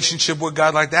relationship with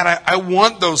God like that. I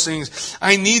want those things.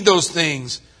 I need those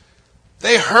things.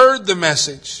 They heard the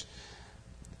message.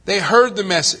 They heard the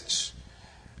message.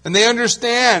 And they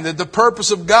understand that the purpose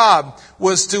of God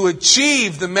was to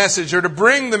achieve the message or to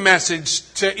bring the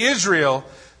message to Israel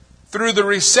through the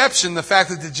reception, the fact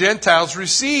that the Gentiles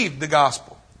received the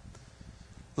gospel.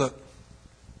 Look.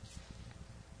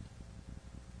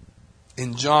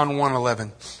 In John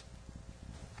 1:11,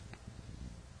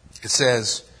 it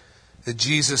says that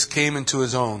Jesus came into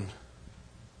His own,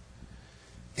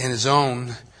 and His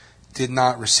own did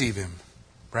not receive Him.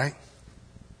 Right?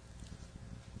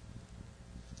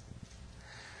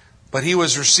 But He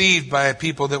was received by a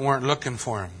people that weren't looking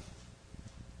for Him.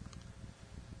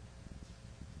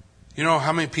 You know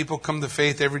how many people come to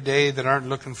faith every day that aren't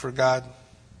looking for God?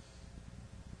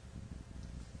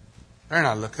 They're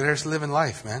not looking. They're just living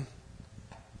life, man.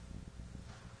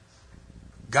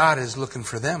 God is looking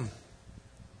for them.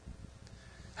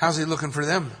 How's He looking for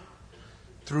them?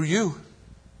 Through you.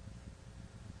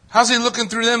 How's He looking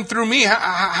through them through me?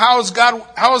 How is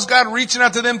God reaching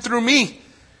out to them through me?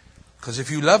 Because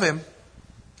if you love Him,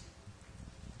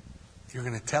 you're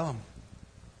going to tell Him.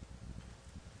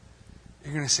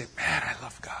 You're going to say, man, I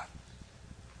love God.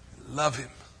 I love Him.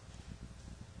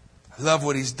 I love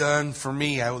what He's done for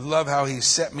me. I love how He's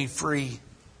set me free.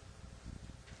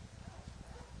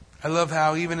 I love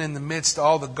how even in the midst of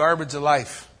all the garbage of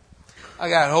life, I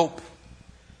got hope.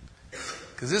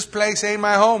 Because this place ain't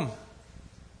my home.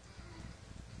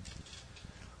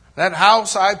 That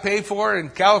house I paid for in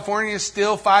California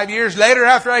still 5 years later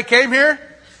after I came here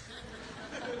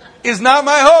is not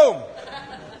my home.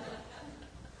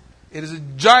 It is a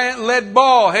giant lead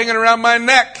ball hanging around my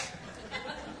neck.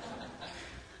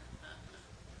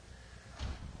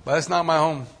 But it's not my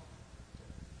home.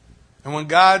 And when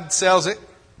God sells it,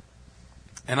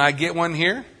 and I get one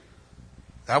here,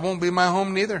 that won't be my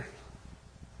home neither.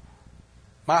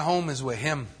 My home is with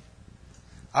Him.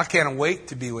 I can't wait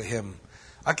to be with Him.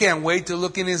 I can't wait to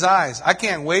look in His eyes. I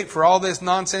can't wait for all this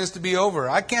nonsense to be over.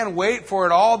 I can't wait for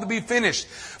it all to be finished.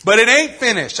 But it ain't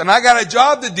finished. And I got a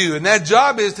job to do. And that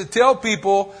job is to tell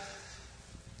people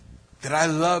that I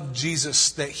love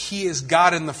Jesus, that He is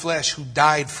God in the flesh who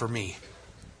died for me.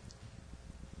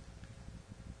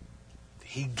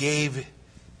 He gave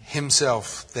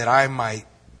Himself that I might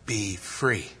be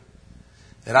free,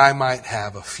 that I might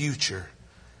have a future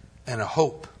and a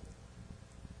hope.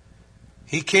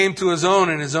 He came to His own,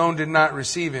 and His own did not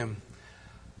receive Him.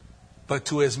 But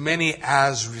to as many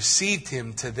as received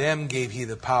Him, to them gave He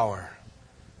the power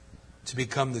to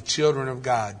become the children of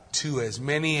God. To as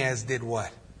many as did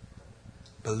what?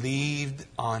 Believed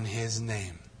on His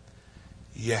name.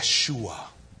 Yeshua.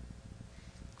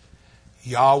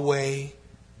 Yahweh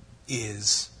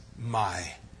is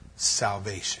my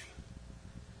salvation.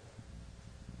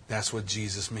 That's what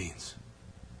Jesus means.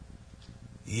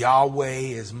 Yahweh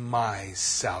is my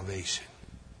salvation.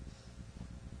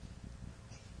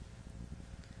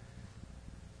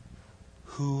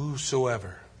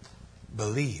 Whosoever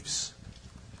believes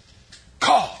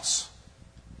calls.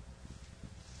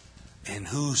 And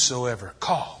whosoever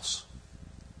calls,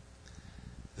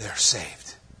 they're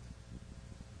saved.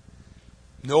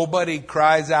 Nobody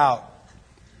cries out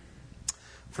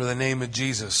for the name of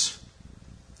Jesus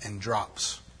and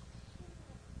drops.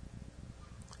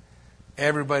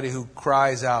 Everybody who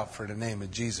cries out for the name of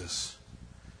Jesus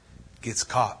gets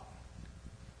caught.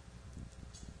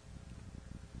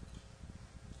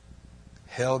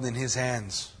 held in His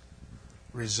hands,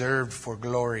 reserved for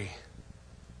glory.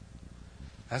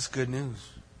 That's good news.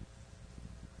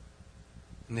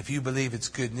 And if you believe it's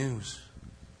good news,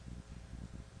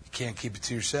 you can't keep it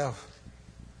to yourself.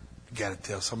 You got to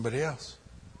tell somebody else.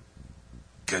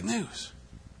 Good news.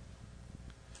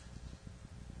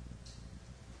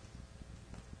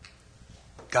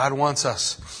 God wants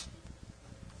us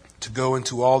to go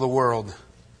into all the world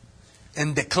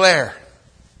and declare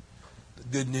the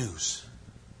good news.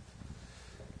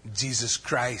 Jesus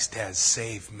Christ has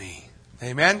saved me.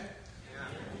 Amen?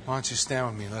 Why don't you stand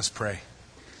with me? Let's pray.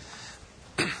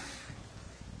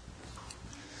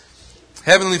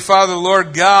 Heavenly Father,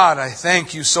 Lord God, I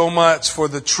thank you so much for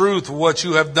the truth of what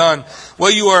you have done,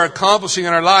 what you are accomplishing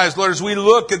in our lives. Lord, as we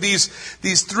look at these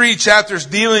 3 chapters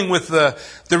dealing with the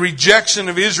rejection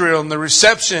of Israel and the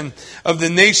reception of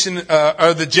the nation,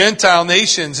 or the Gentile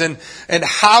nations, and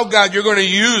how, God, you're going to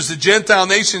use the Gentile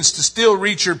nations to still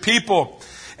reach your people.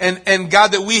 And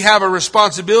God, that we have a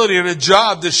responsibility and a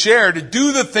job to share, to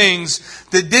do the things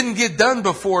that didn't get done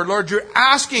before. Lord, you're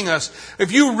asking us,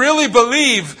 if you really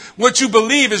believe what you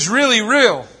believe is really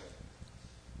real,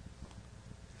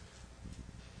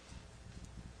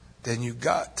 then you've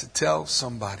got to tell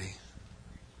somebody.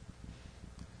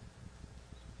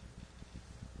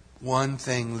 One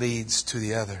thing leads to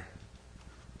the other.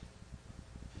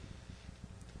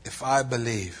 If I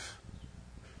believe,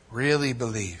 really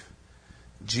believe,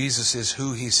 Jesus is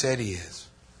who He said He is.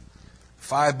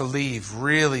 If I believe,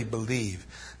 really believe,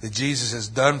 that Jesus has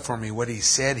done for me what He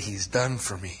said He's done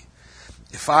for me.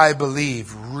 If I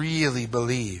believe, really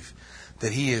believe,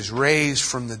 that He is raised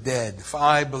from the dead. If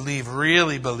I believe,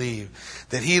 really believe,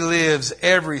 that He lives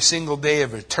every single day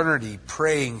of eternity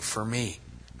praying for me,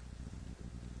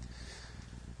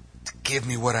 to give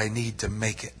me what I need to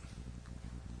make it.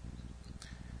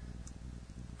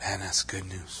 Man, that's good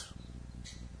news.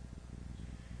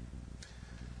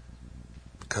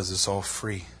 Because it's all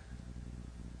free.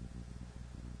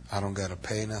 I don't got to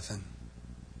pay nothing.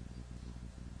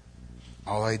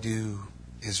 All I do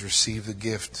is receive the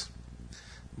gift,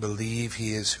 believe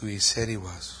He is who He said He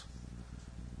was,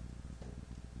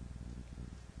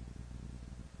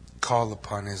 call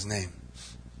upon His name,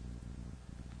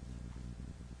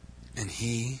 and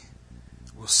He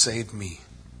will save me.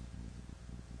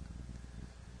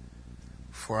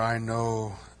 For I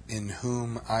know in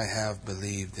whom I have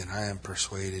believed, and I am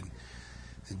persuaded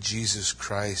that Jesus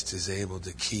Christ is able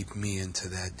to keep me into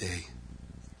that day.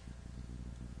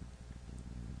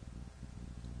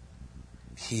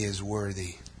 He is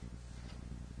worthy.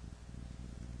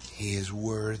 He is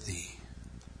worthy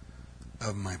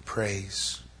of my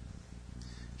praise.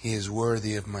 He is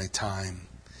worthy of my time.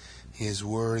 He is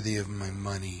worthy of my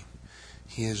money.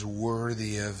 He is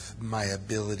worthy of my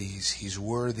abilities. He's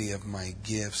worthy of my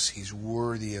gifts. He's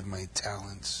worthy of my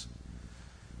talents.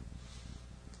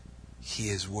 He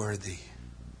is worthy.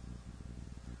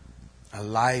 A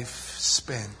life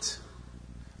spent,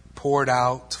 poured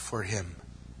out for Him,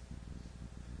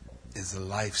 is a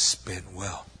life spent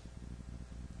well.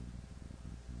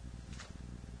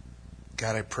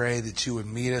 God, I pray that you would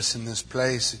meet us in this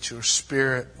place, that your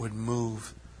Spirit would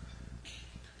move.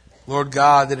 Lord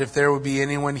God, that if there would be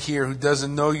anyone here who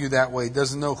doesn't know you that way,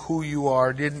 doesn't know who you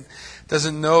are,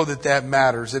 doesn't know that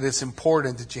matters, that it's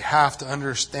important, that you have to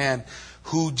understand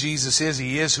who Jesus is.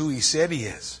 He is who He said He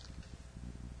is.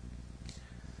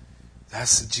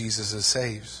 That's the Jesus that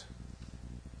saves.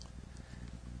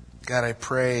 God, I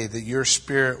pray that your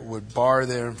Spirit would bar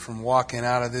them from walking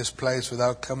out of this place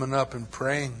without coming up and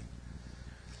praying.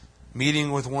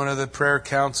 Meeting with one of the prayer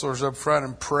counselors up front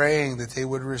and praying that they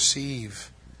would receive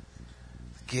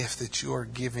gift that you are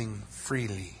giving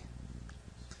freely,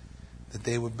 that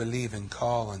they would believe and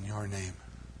call on your name,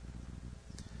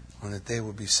 and that they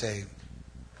would be saved.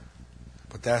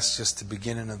 But that's just the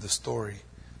beginning of the story.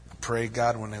 I pray,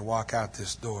 God, when they walk out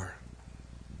this door,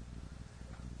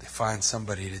 they find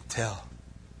somebody to tell.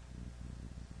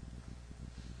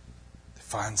 They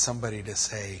find somebody to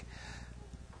say,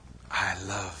 I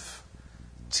love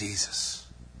Jesus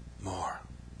more.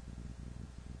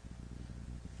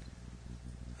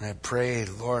 And I pray,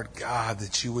 Lord God,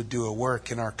 that you would do a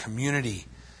work in our community,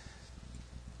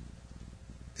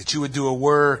 that you would do a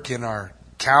work in our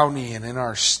county and in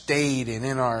our state and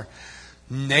in our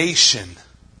nation.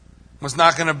 It's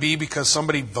not going to be because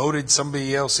somebody voted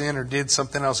somebody else in or did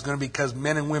something else. It's going to be because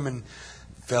men and women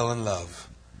fell in love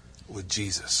with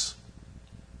Jesus.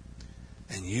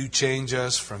 And you change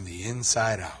us from the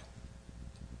inside out.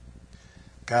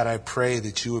 God, I pray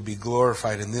that you would be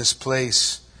glorified in this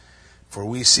place. For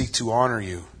we seek to honor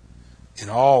you in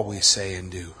all we say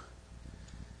and do.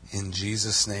 In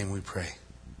Jesus' name we pray.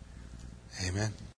 Amen.